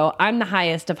lowest of low. I'm the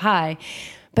highest of high.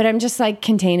 But I'm just like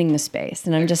containing the space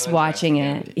and I'm just watching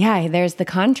it. Yeah, there's the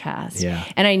contrast. Yeah.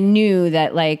 And I knew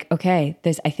that like, okay,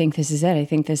 I think this is it. I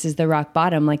think this is the rock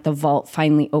bottom. Like the vault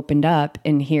finally opened up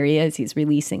and here he is. He's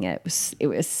releasing it. It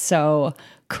was so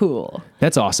cool.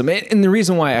 That's awesome. And the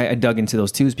reason why I dug into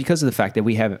those too is because of the fact that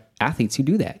we have athletes who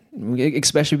do that,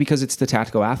 especially because it's the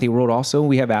tactical athlete world. Also,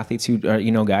 we have athletes who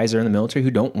are, guys that are in the military who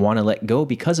don't want to let go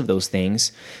because of those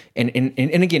things. And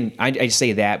again, I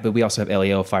say that, but we also have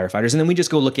LEO firefighters. And then we just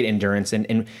go look at endurance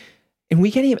and we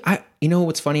can't even,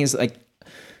 what's funny is like,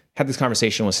 had this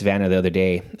conversation with Savannah the other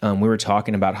day. We were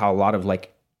talking about how a lot of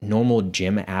like normal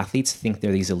gym athletes think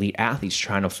they're these elite athletes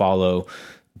trying to follow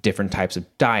different types of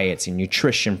diets and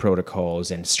nutrition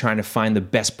protocols and trying to find the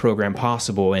best program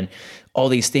possible and all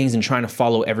these things and trying to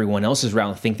follow everyone else's route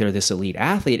and think they're this elite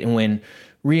athlete. And when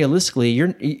realistically,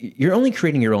 you're only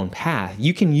creating your own path.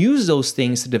 You can use those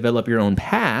things to develop your own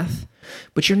path,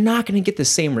 but you're not going to get the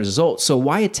same results. So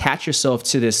why attach yourself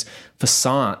to this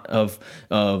facade of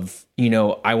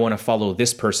I want to follow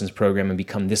this person's program and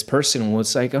become this person? Well,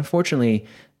 it's like, unfortunately,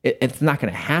 it's not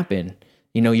going to happen.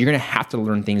 You're going to have to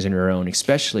learn things on your own,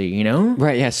 especially,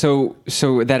 Right. Yeah. So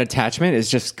that attachment is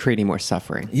just creating more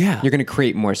suffering. Yeah. You're going to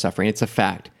create more suffering. It's a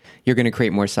fact. You're going to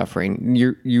create more suffering.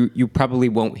 You probably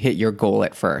won't hit your goal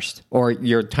at first, or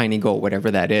your tiny goal,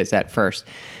 whatever that is at first.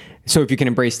 So if you can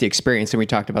embrace the experience, and we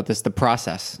talked about this, the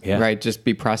process, right? Just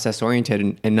be process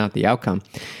oriented and not the outcome.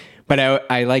 But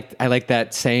I like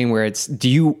that saying where it's, do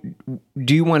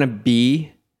you want to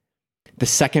be the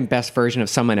second best version of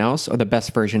someone else or the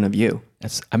best version of you?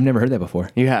 I've never heard that before.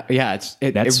 Yeah.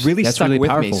 It really stuck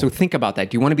with me. So think about that.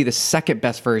 Do you want to be the second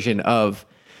best version of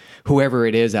whoever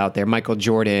it is out there? Michael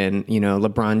Jordan,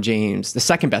 LeBron James, the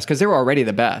second best, because they're already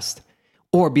the best,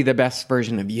 or be the best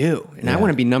version of you. And I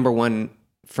want to be number one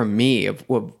for me of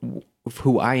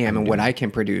who I am and what I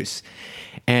can produce.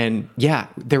 And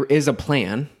there is a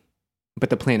plan,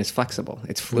 but the plan is flexible.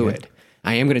 It's fluid. Yeah.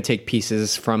 I am going to take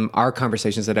pieces from our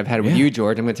conversations that I've had with you,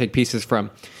 George. I'm going to take pieces from,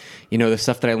 the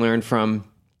stuff that I learned from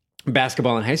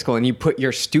basketball in high school, and you put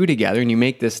your stew together and you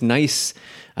make this nice,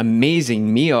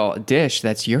 amazing meal dish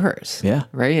that's yours. Yeah.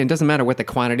 Right. And it doesn't matter what the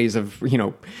quantities of,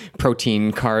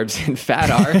 protein, carbs, and fat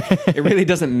are. It really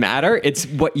doesn't matter. It's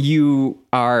what you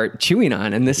are chewing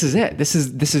on. And this is it. This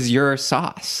is your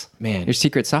sauce, man, your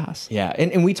secret sauce. Yeah.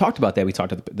 And we talked about that. We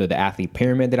talked about the athlete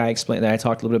pyramid that I explained, that I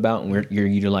talked a little bit about, and you're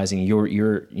utilizing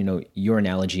your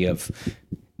analogy of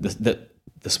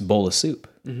this bowl of soup,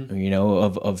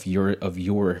 of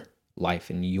your life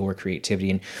and your creativity.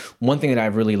 And one thing that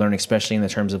I've really learned, especially in the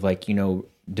terms of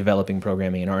developing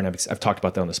programming and art, and I've talked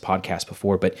about that on this podcast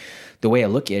before, but the way I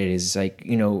look at it is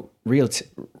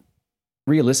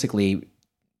realistically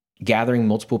gathering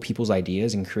multiple people's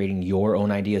ideas and creating your own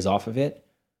ideas off of it.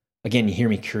 Again, you hear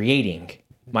me, creating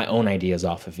my own ideas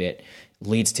off of it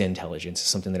leads to intelligence. It's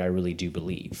something that I really do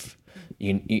believe.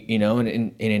 And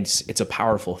it's a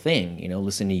powerful thing,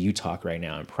 listening to you talk right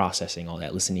now and processing all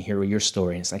that, listening to hear your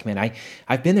story. And it's like, man,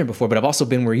 I've been there before, but I've also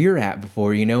been where you're at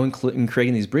before, and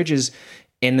creating these bridges,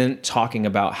 and then talking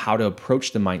about how to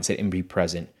approach the mindset and be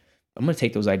present. I'm going to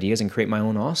take those ideas and create my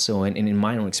own also, and in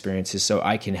my own experiences, so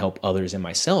I can help others and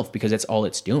myself, because that's all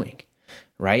it's doing.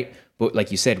 Right. But like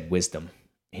you said, wisdom,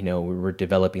 we're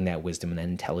developing that wisdom and that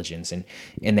intelligence and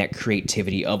that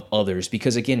creativity of others,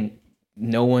 because again,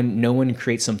 no one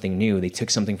creates something new. They took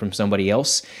something from somebody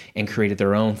else and created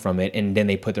their own from it, and then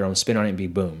they put their own spin on it and be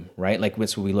boom, right? Like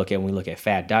that's what we look at when we look at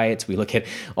fad diets. We look at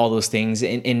all those things,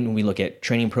 and we look at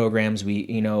training programs. We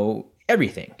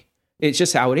everything. It's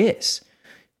just how it is.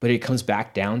 But it comes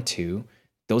back down to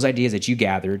those ideas that you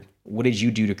gathered. What did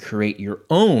you do to create your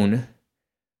own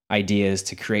ideas,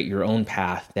 to create your own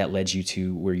path that led you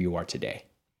to where you are today?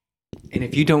 And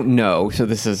if you don't know, so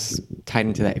this is tied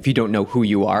into that. If you don't know who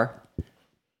you are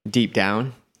deep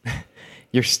down,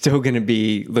 you're still going to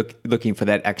be looking for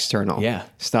that external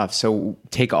stuff. So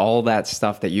take all that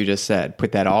stuff that you just said,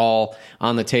 put that all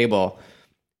on the table.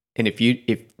 And if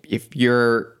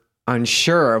you're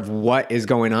unsure of what is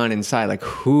going on inside, like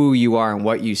who you are and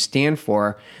what you stand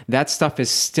for, that stuff is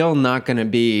still not going to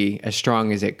be as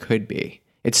strong as it could be.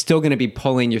 It's still going to be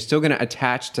pulling. You're still going to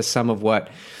attach to some of what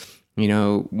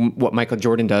Michael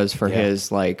Jordan does for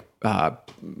his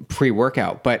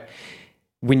pre-workout. But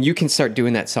when you can start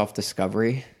doing that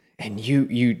self-discovery, and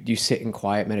you sit in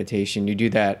quiet meditation, you do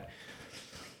that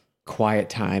quiet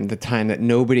time, the time that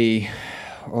nobody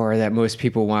or that most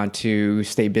people want to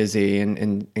stay busy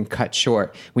and cut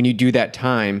short. When you do that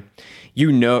time,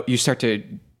 you're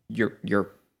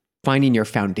finding your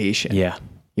foundation. Yeah.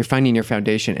 You're finding your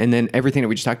foundation. And then everything that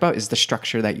we just talked about is the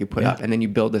structure that you put up. And then you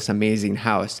build this amazing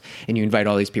house and you invite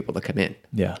all these people to come in.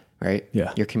 Yeah. Right?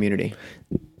 Yeah. Your community.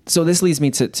 So this leads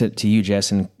me to you,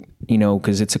 Jess, and,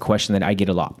 because it's a question that I get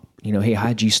a lot. Hey, how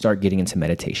did you start getting into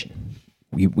meditation?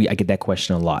 I get that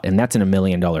question a lot, and that's $1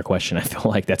 million question. I feel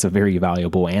like that's a very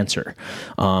valuable answer.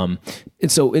 And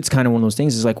so it's kind of one of those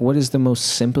things is like, what is the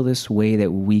most simplest way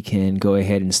that we can go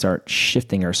ahead and start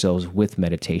shifting ourselves with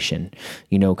meditation?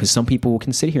 Because some people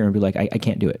can sit here and be like, I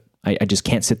can't do it. I just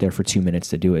can't sit there for 2 minutes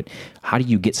to do it. How do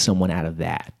you get someone out of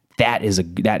that? That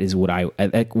is what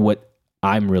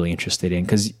I'm really interested in,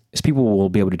 because people will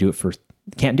be able to do it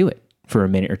can't do it for a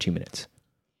minute or 2 minutes.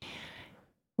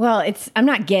 Well, I'm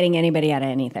not getting anybody out of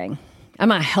anything. I'm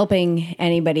not helping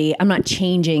anybody. I'm not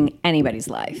changing anybody's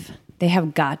life. They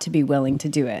have got to be willing to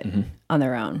do it on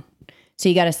their own. So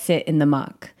you got to sit in the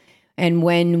muck. And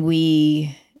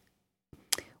when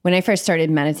I first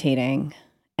started meditating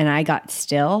and I got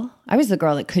still, I was the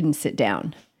girl that couldn't sit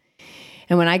down.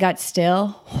 And when I got still,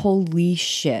 holy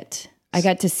shit, I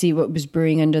got to see what was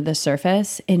brewing under the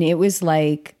surface. And it was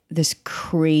like this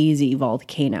crazy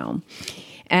volcano.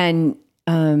 And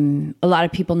a lot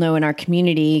of people know in our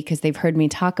community, because they've heard me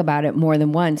talk about it more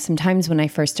than once. Sometimes when I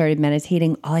first started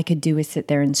meditating, all I could do was sit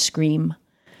there and scream.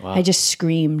 Wow. I just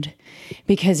screamed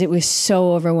because it was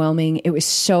so overwhelming. It was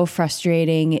so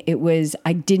frustrating.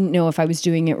 I didn't know if I was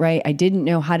doing it right. I didn't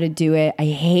know how to do it. I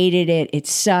hated it. It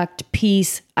sucked.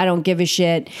 Peace. I don't give a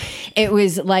shit. It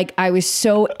was like I was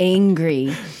so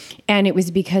angry. And it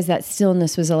was because that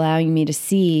stillness was allowing me to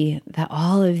see that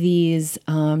all of these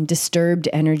disturbed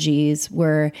energies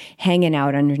were hanging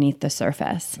out underneath the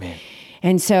surface. Man.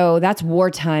 And so that's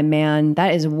wartime, man.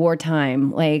 That is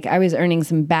wartime. Like, I was earning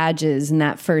some badges in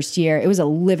that first year. It was a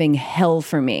living hell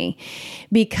for me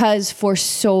because for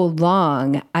so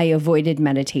long I avoided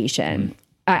meditation.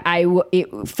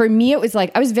 For me, it was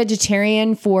like I was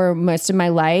vegetarian for most of my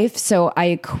life. So I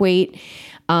equate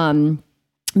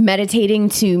meditating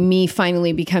to me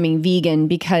finally becoming vegan,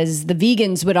 because the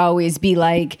vegans would always be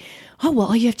like, oh, well,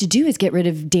 all you have to do is get rid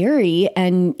of dairy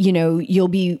and, you'll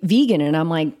be vegan. And I'm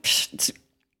like,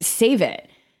 save it.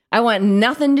 I want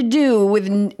nothing to do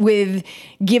with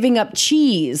giving up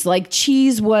cheese. Like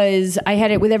cheese was, I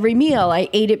had it with every meal. I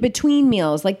ate it between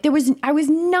meals. Like I was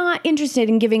not interested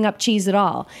in giving up cheese at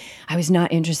all. I was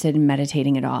not interested in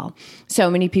meditating at all.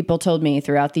 So many people told me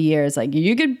throughout the years, like,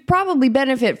 you could probably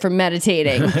benefit from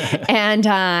meditating. and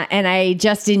I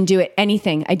just didn't do it.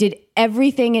 Anything. I did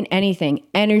everything and anything.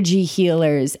 Energy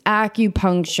healers,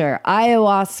 acupuncture,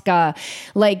 ayahuasca,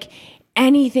 like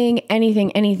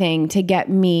anything to get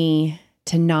me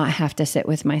to not have to sit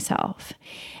with myself.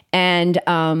 And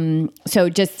so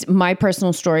just my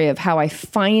personal story of how I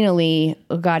finally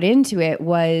got into it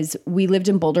was we lived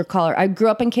in Boulder, Colorado. I grew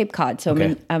up in Cape Cod, so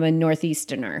I'm a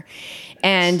Northeasterner.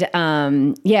 And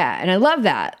and I love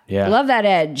that. Yeah. I love that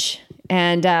edge.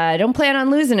 And I don't plan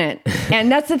on losing it. And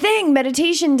that's the thing.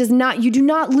 Meditation you do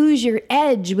not lose your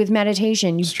edge with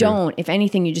meditation. You don't. If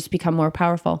anything, you just become more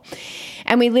powerful.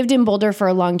 And we lived in Boulder for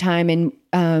a long time. And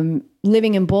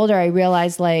living in Boulder, I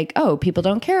realized like, oh, people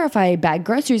don't care if I bag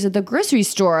groceries at the grocery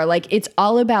store. Like it's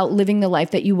all about living the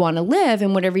life that you want to live.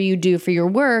 And whatever you do for your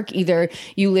work, either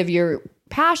you live your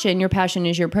passion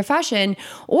is your profession,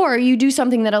 or you do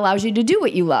something that allows you to do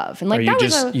what you love. And like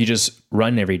you just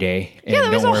run every day and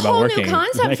don't worry about working. That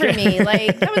was a whole new concept for me.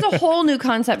 Like that was a whole new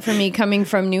concept for me coming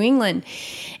from New England.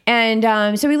 And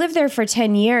so we lived there for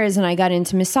 10 years and I got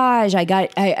into massage.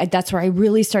 That's where I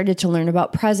really started to learn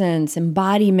about presence,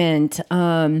 embodiment.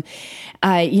 That's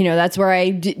where I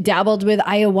dabbled with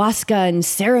ayahuasca and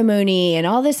ceremony and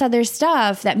all this other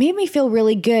stuff that made me feel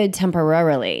really good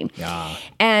temporarily. Yeah.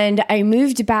 And I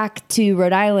moved back to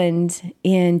Rhode Island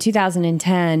in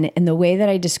 2010. And the way that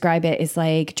I describe it is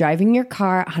like driving your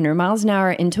car 100 miles an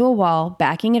hour into a wall,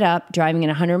 backing it up, driving it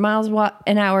 100 miles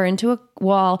an hour into a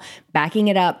wall, backing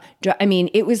it up. I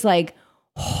mean, it was like,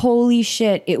 holy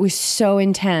shit, it was so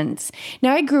intense.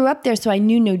 Now I grew up there, so I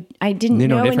didn't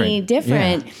know any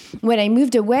different. Yeah. When I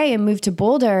moved away and moved to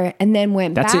Boulder and then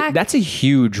went back. That's a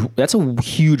huge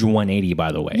 180,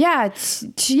 by the way. Yeah. So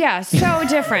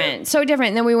different. So different.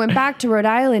 And then we went back to Rhode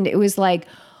Island. It was like,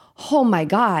 oh my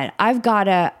God, I've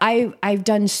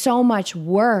done so much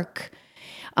work,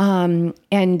 and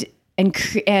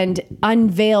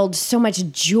unveiled so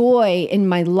much joy in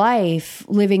my life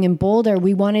living in Boulder.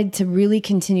 We wanted to really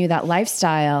continue that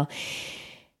lifestyle.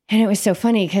 And it was so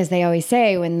funny because they always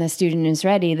say when the student is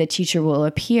ready, the teacher will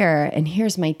appear. And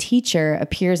here's my teacher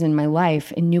appears in my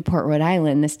life in Newport, Rhode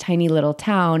Island, this tiny little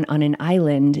town on an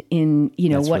island in,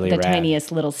 the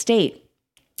tiniest little state.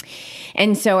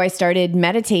 And so I started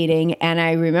meditating. And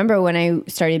I remember when I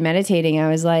started meditating,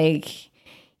 I was like,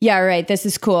 yeah, right. This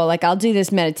is cool. Like I'll do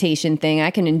this meditation thing.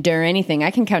 I can endure anything. I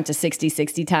can count to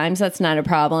 60 times. That's not a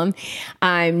problem.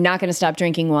 I'm not going to stop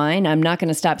drinking wine. I'm not going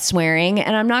to stop swearing,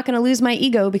 and I'm not going to lose my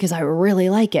ego because I really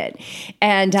like it.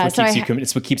 And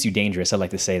it's what keeps you dangerous. I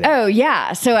like to say that. Oh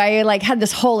yeah. So I like had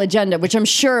this whole agenda, which I'm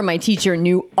sure my teacher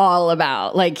knew all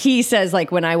about. Like he says,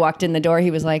 like when I walked in the door, he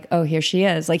was like, "Oh, here she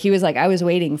is." Like he was like, "I was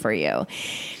waiting for you."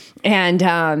 And,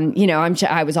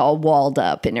 I was all walled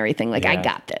up and everything. Like, yeah.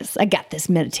 I got this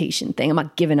meditation thing. I'm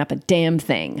not giving up a damn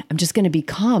thing. I'm just going to be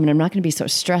calm and I'm not going to be so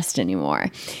stressed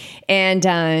anymore.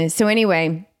 And, so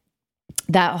anyway,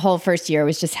 that whole first year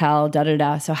was just hell,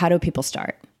 So how do people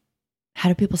start? How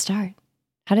do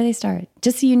they start?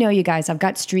 Just so you know, you guys, I've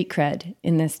got street cred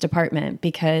in this department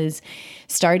because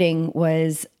starting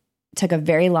took a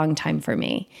very long time for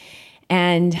me.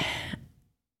 And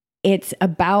it's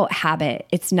about habit.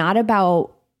 It's not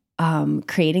about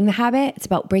creating the habit. It's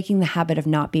about breaking the habit of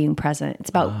not being present. It's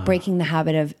about breaking the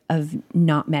habit of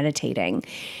not meditating.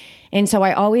 And so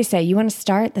I always say, you want to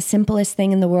start the simplest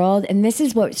thing in the world. And this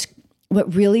is what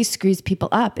really screws people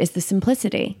up is the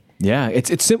simplicity. Yeah,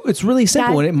 it's really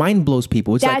simple and it mind blows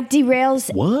people. That derails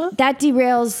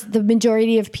the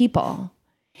majority of people.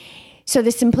 So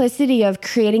the simplicity of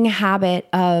creating a habit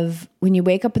of when you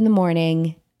wake up in the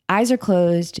morning, eyes are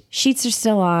closed, sheets are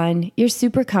still on, you're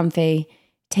super comfy.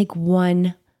 Take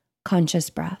one conscious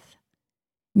breath.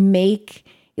 Break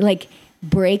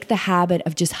the habit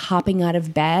of just hopping out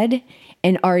of bed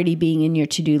and already being in your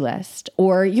to-do list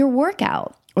or your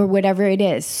workout or whatever it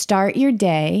is. Start your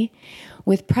day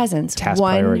with presence.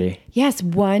 Priority. Yes,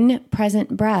 one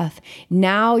present breath.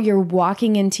 Now you're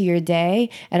walking into your day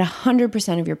at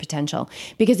 100% of your potential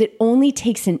because it only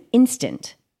takes an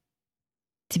instant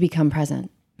to become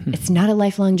present. It's not a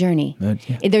lifelong journey.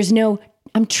 There's no,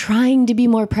 I'm trying to be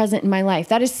more present in my life.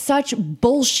 That is such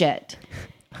bullshit.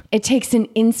 It takes an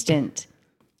instant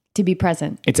to be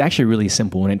present. It's actually really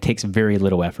simple and it takes very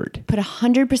little effort. Put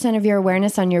 100% of your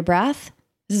awareness on your breath.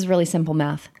 This is really simple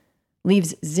math.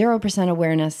 Leaves 0%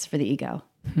 awareness for the ego.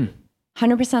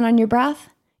 100% on your breath,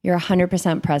 you're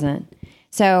 100% present.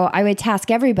 So I would task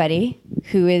everybody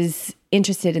who is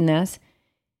interested in this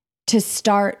to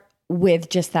start with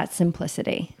just that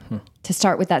simplicity,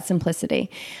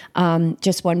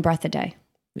 just one breath a day.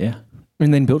 Yeah.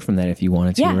 And then build from that if you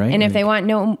wanted to, right? And if they want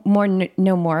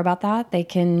know more about that, they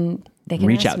can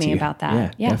reach ask out me to you about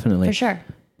that. Yeah, definitely. For sure.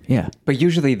 Yeah. But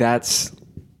usually that's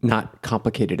not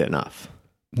complicated enough.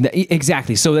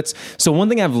 Exactly. So one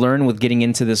thing I've learned with getting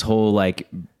into this whole like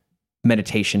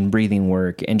meditation, breathing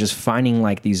work, and just finding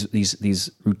like these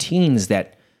routines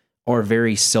that are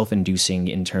very self-inducing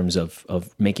in terms of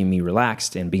making me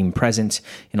relaxed and being present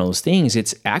and all those things.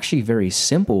 It's actually very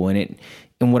simple. And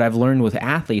what I've learned with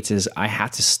athletes is I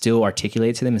have to still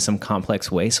articulate to them in some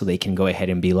complex way so they can go ahead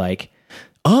and be like,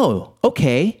 oh,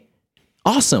 okay,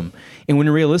 awesome. And when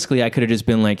realistically, I could have just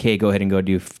been like, hey, go ahead and go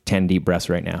do 10 deep breaths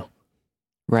right now.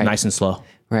 Right. Nice and slow.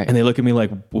 Right. And they look at me like,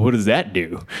 what does that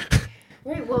do?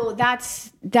 Right. Well,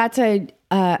 it's a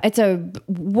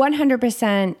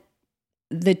 100%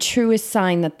 the truest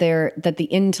sign that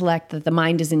the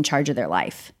mind is in charge of their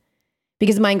life,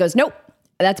 because the mind goes, nope,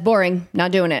 that's boring,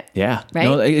 not doing it. Yeah. Right.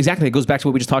 No, exactly. It goes back to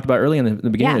what we just talked about earlier in the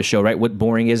beginning of the show, right? What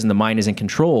boring is, and the mind is in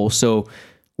control. So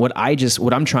what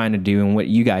I'm trying to do, and what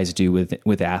you guys do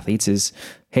with athletes is,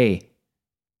 hey,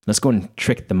 let's go and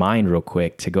trick the mind real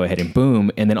quick to go ahead and boom.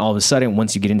 And then all of a sudden,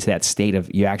 once you get into that state of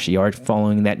you actually are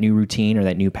following that new routine or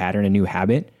that new pattern, a new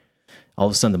habit, all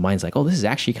of a sudden the mind's like, oh, this is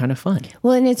actually kind of fun.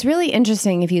 Well, and it's really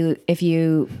interesting if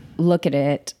you look at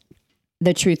it,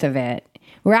 the truth of it,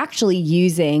 we're actually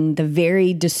using the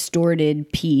very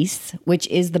distorted piece, which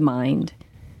is the mind,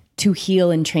 to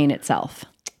heal and train itself.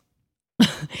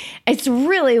 It's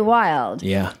really wild.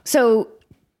 Yeah. So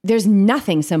there's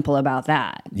nothing simple about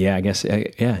that. Yeah, I guess.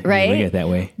 Yeah. Right. You look at it that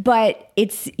way. But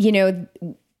it's,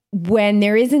 when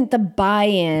there isn't the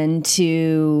buy-in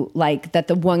to like that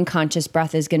the one conscious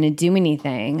breath is going to do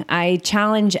anything, I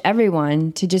challenge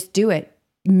everyone to just do it.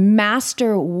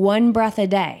 Master one breath a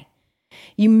day.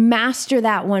 You master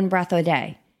that one breath a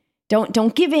day.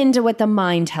 Don't give in to what the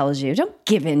mind tells you. Don't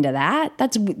give in to that.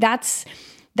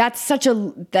 That's such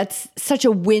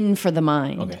a win for the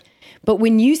mind. Okay. But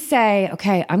when you say,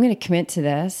 okay, I'm going to commit to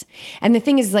this. And the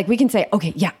thing is, like, we can say,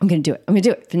 okay, yeah, I'm going to do it. I'm going to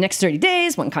do it for the next 30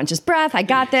 days, one conscious breath. I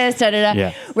got this,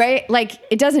 Yeah. right? Like,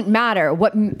 it doesn't matter.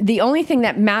 The only thing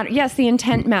that matters, yes, the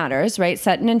intent matters, right?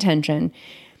 Set an intention.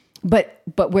 But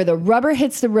where the rubber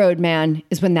hits the road, man,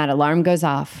 is when that alarm goes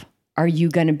off. Are you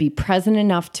going to be present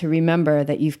enough to remember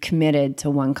that you've committed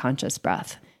to one conscious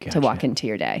breath to walk into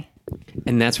your day?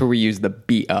 And that's where we use the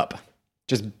be up.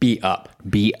 Just be up.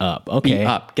 Be up. Okay. Be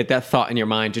up. Get that thought in your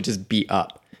mind to just be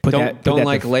up. Put Don't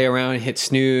that lay around and hit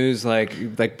snooze.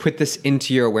 Like put this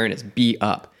into your awareness. Be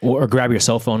up. Or grab your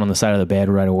cell phone on the side of the bed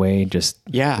right away. Just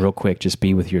real quick. Just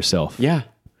be with yourself. Yeah.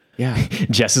 Yeah.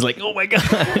 Jess is like, oh my God.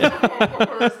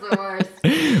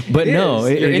 But no,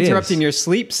 you're interrupting your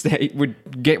sleep state.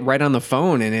 Would get right on the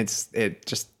phone, and it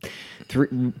just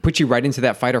puts you right into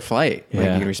that fight or flight. Yeah.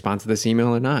 Like you can respond to this email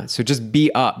or not. So just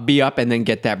be up, and then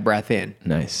get that breath in.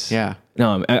 Nice. Yeah.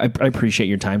 No, I appreciate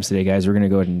your time today, guys. We're gonna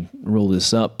go ahead and roll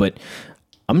this up, but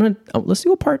let's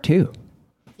do a part 2.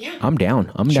 Yeah. I'm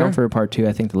down. I'm down for a part 2.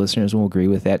 I think the listeners will agree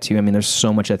with that too. I mean, there's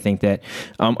so much I think that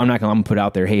I'm gonna put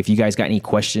out there. Hey, if you guys got any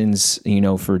questions,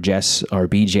 for Jess or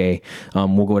BJ,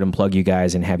 we'll go ahead and plug you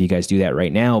guys and have you guys do that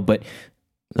right now. But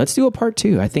let's do a part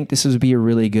 2. I think this would be a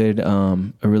really good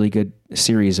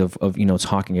series of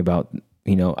talking about,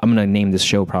 I'm going to name this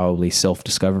show probably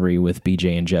Self-Discovery with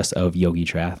BJ and Jess of Yogi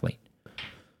Triathlete.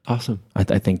 Awesome. I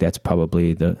think that's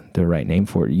probably the right name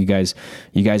for it. You guys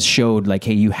showed like,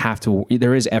 hey,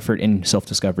 there is effort in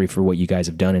self-discovery for what you guys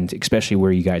have done, and especially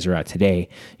where you guys are at today,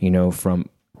 from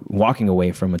walking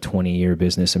away from a 20-year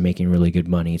business and making really good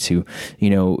money to,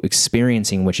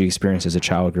 experiencing what you experienced as a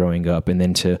child growing up, and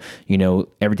then to,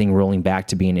 everything rolling back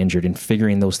to being injured and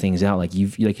figuring those things out. Like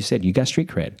you said, you got street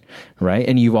cred, right?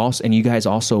 And you guys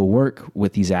also work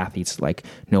with these athletes like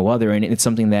no other. And it's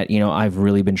something that, I've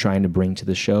really been trying to bring to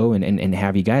the show and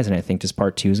have you guys. And I think this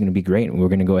part 2 is going to be great. And we're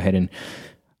going to go ahead and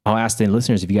I'll ask the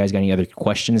listeners if you guys got any other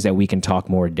questions that we can talk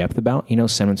more in depth about,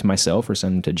 send them to myself or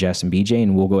send them to Jess and BJ,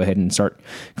 and we'll go ahead and start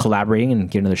collaborating and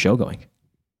get another show going.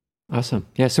 Awesome.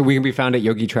 Yeah. So we can be found at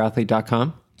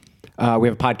yogitriathlete.com. We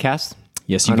have a podcast.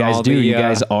 Yes, you guys do. You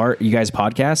guys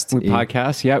podcast? We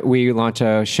podcast. Yeah. We launch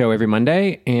a show every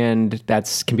Monday, and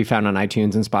can be found on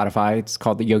iTunes and Spotify. It's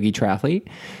called the Yogi Triathlete.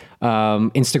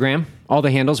 Instagram, all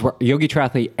the handles, we're Yogi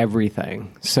Triathlete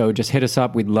everything. So just hit us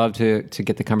up. We'd love to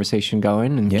get the conversation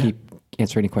going and keep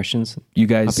answer any questions. You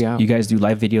guys do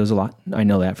live videos a lot. I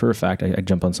know that for a fact. I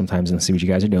jump on sometimes and see what you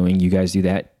guys are doing. You guys do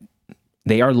that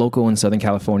they are local in Southern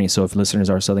California. So if listeners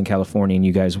are Southern California and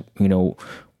you guys,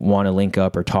 want to link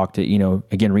up or talk to,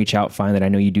 again, reach out, find that I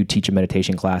know you do teach a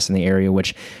meditation class in the area,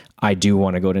 which I do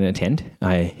want to go to and attend.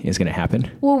 Is going to happen.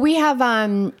 Well, we have,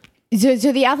 so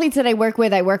the athletes that I work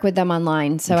with them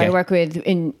online. So Okay. I work with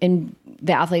in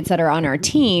the athletes that are on our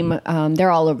team. They're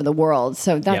all over the world.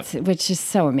 So that's, which is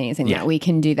so amazing that we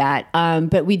can do that.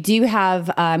 But we do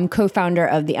have, co-founder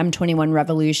of the M21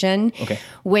 Revolution,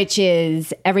 which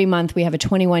is every month we have a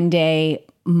 21-day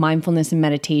mindfulness and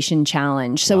meditation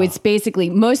challenge. So it's basically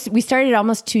we started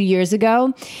almost 2 years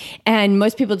ago, and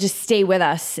most people just stay with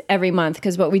us every month,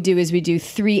 because what we do is we do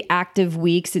 3 active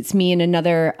weeks. It's me and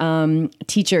another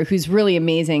teacher who's really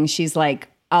amazing. She's like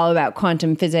all about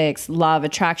quantum physics, law of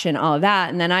attraction, all of that.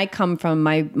 And then I come from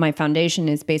my foundation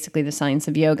is basically the science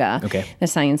of yoga, the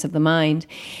science of the mind.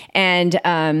 And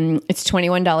it's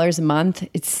 $21 a month.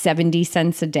 It's 70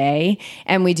 cents a day.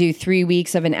 And we do 3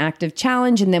 weeks of an active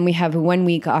challenge. And then we have 1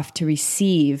 week off to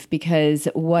receive, because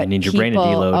what need your brain to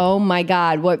deload. Oh my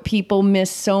God, what people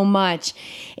miss so much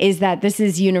is that this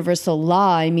is universal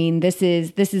law. I mean, this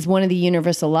is one of the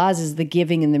universal laws, is the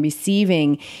giving and the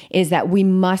receiving, is that we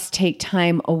must take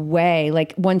time away.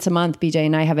 Like once a month, BJ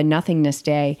and I have a nothingness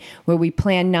day where we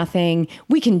plan nothing.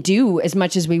 We can do as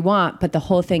much as we want, but the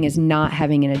whole thing is not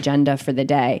having an agenda for the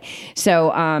day.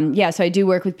 So, so I do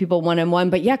work with people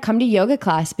one-on-one, but come to yoga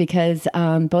class, because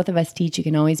both of us teach. You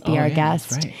can always be our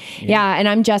guest. That's right. Yeah. And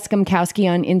I'm Jessica Gumkowski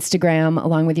on Instagram,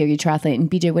 along with Yogi Triathlete.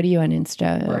 And BJ, what are you on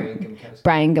Insta?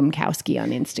 Brian Gumkowski on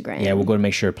Instagram. Yeah, we'll go to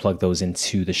make sure to plug those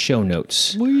into the show notes.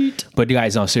 Sweet. But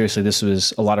guys, no, seriously, this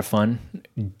was a lot of fun.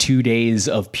 2 days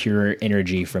of pure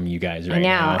energy from you guys right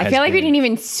now. I feel like we didn't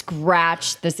even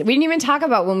scratch this. We didn't even talk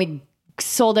about when we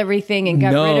sold everything and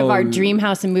got rid of our dream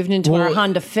house and moved into our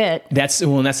Honda Fit. That's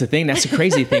the thing. That's the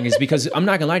crazy thing, is because I'm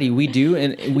not gonna lie to you. We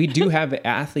do have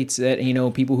athletes that,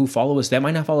 people who follow us that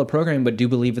might not follow the program, but do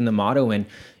believe in the motto, and,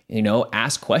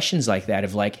 ask questions like that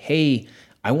of like, hey,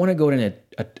 I want to go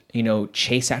to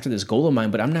chase after this goal of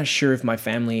mine, but I'm not sure if my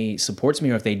family supports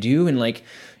me or if they do. And like,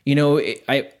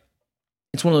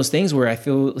 it's one of those things where I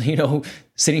feel,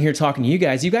 sitting here talking to you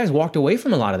guys walked away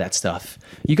from a lot of that stuff.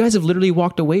 You guys have literally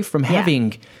walked away from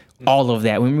having all of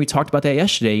that. When we talked about that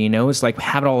yesterday, it's like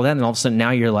having all of that, and all of a sudden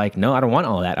now you're like, no, I don't want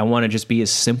all of that. I want to just be as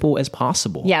simple as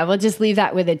possible. Yeah, we'll just leave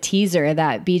that with a teaser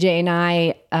that BJ and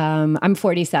I, I'm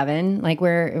 47, like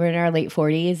we're in our late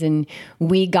 40s, and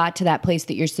we got to that place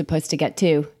that you're supposed to get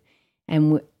to.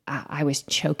 And I was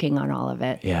choking on all of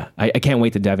it. Yeah, I can't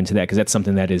wait to dive into that, because that's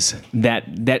something that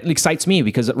excites me,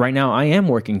 because right now I am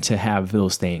working to have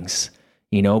those things,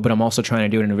 but I'm also trying to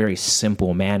do it in a very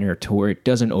simple manner to where it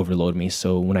doesn't overload me.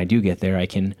 So when I do get there, I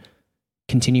can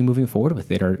continue moving forward with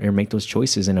it, or make those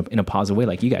choices in a positive way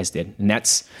like you guys did. And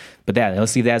let's leave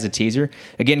that as a teaser.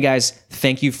 Again, guys,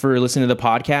 thank you for listening to the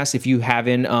podcast. If you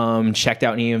haven't checked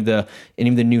out any of the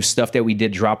new stuff that we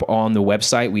did drop on the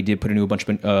website, we did put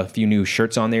a few new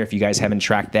shirts on there. If you guys haven't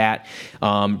tracked that,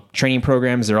 training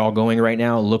programs, they're all going right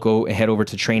now. Head over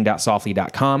to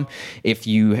train.softly.com. If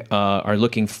you are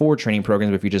looking for training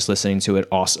programs, if you're just listening to it,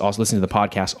 also listening to the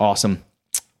podcast, awesome.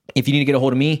 If you need to get a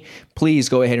hold of me, please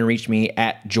go ahead and reach me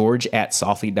at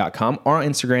george@softlead.com, or on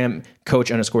Instagram,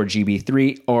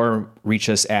 coach_GB3, or reach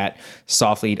us at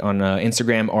softlead on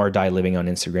Instagram, or Die Living on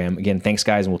Instagram. Again, thanks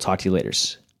guys, and we'll talk to you later.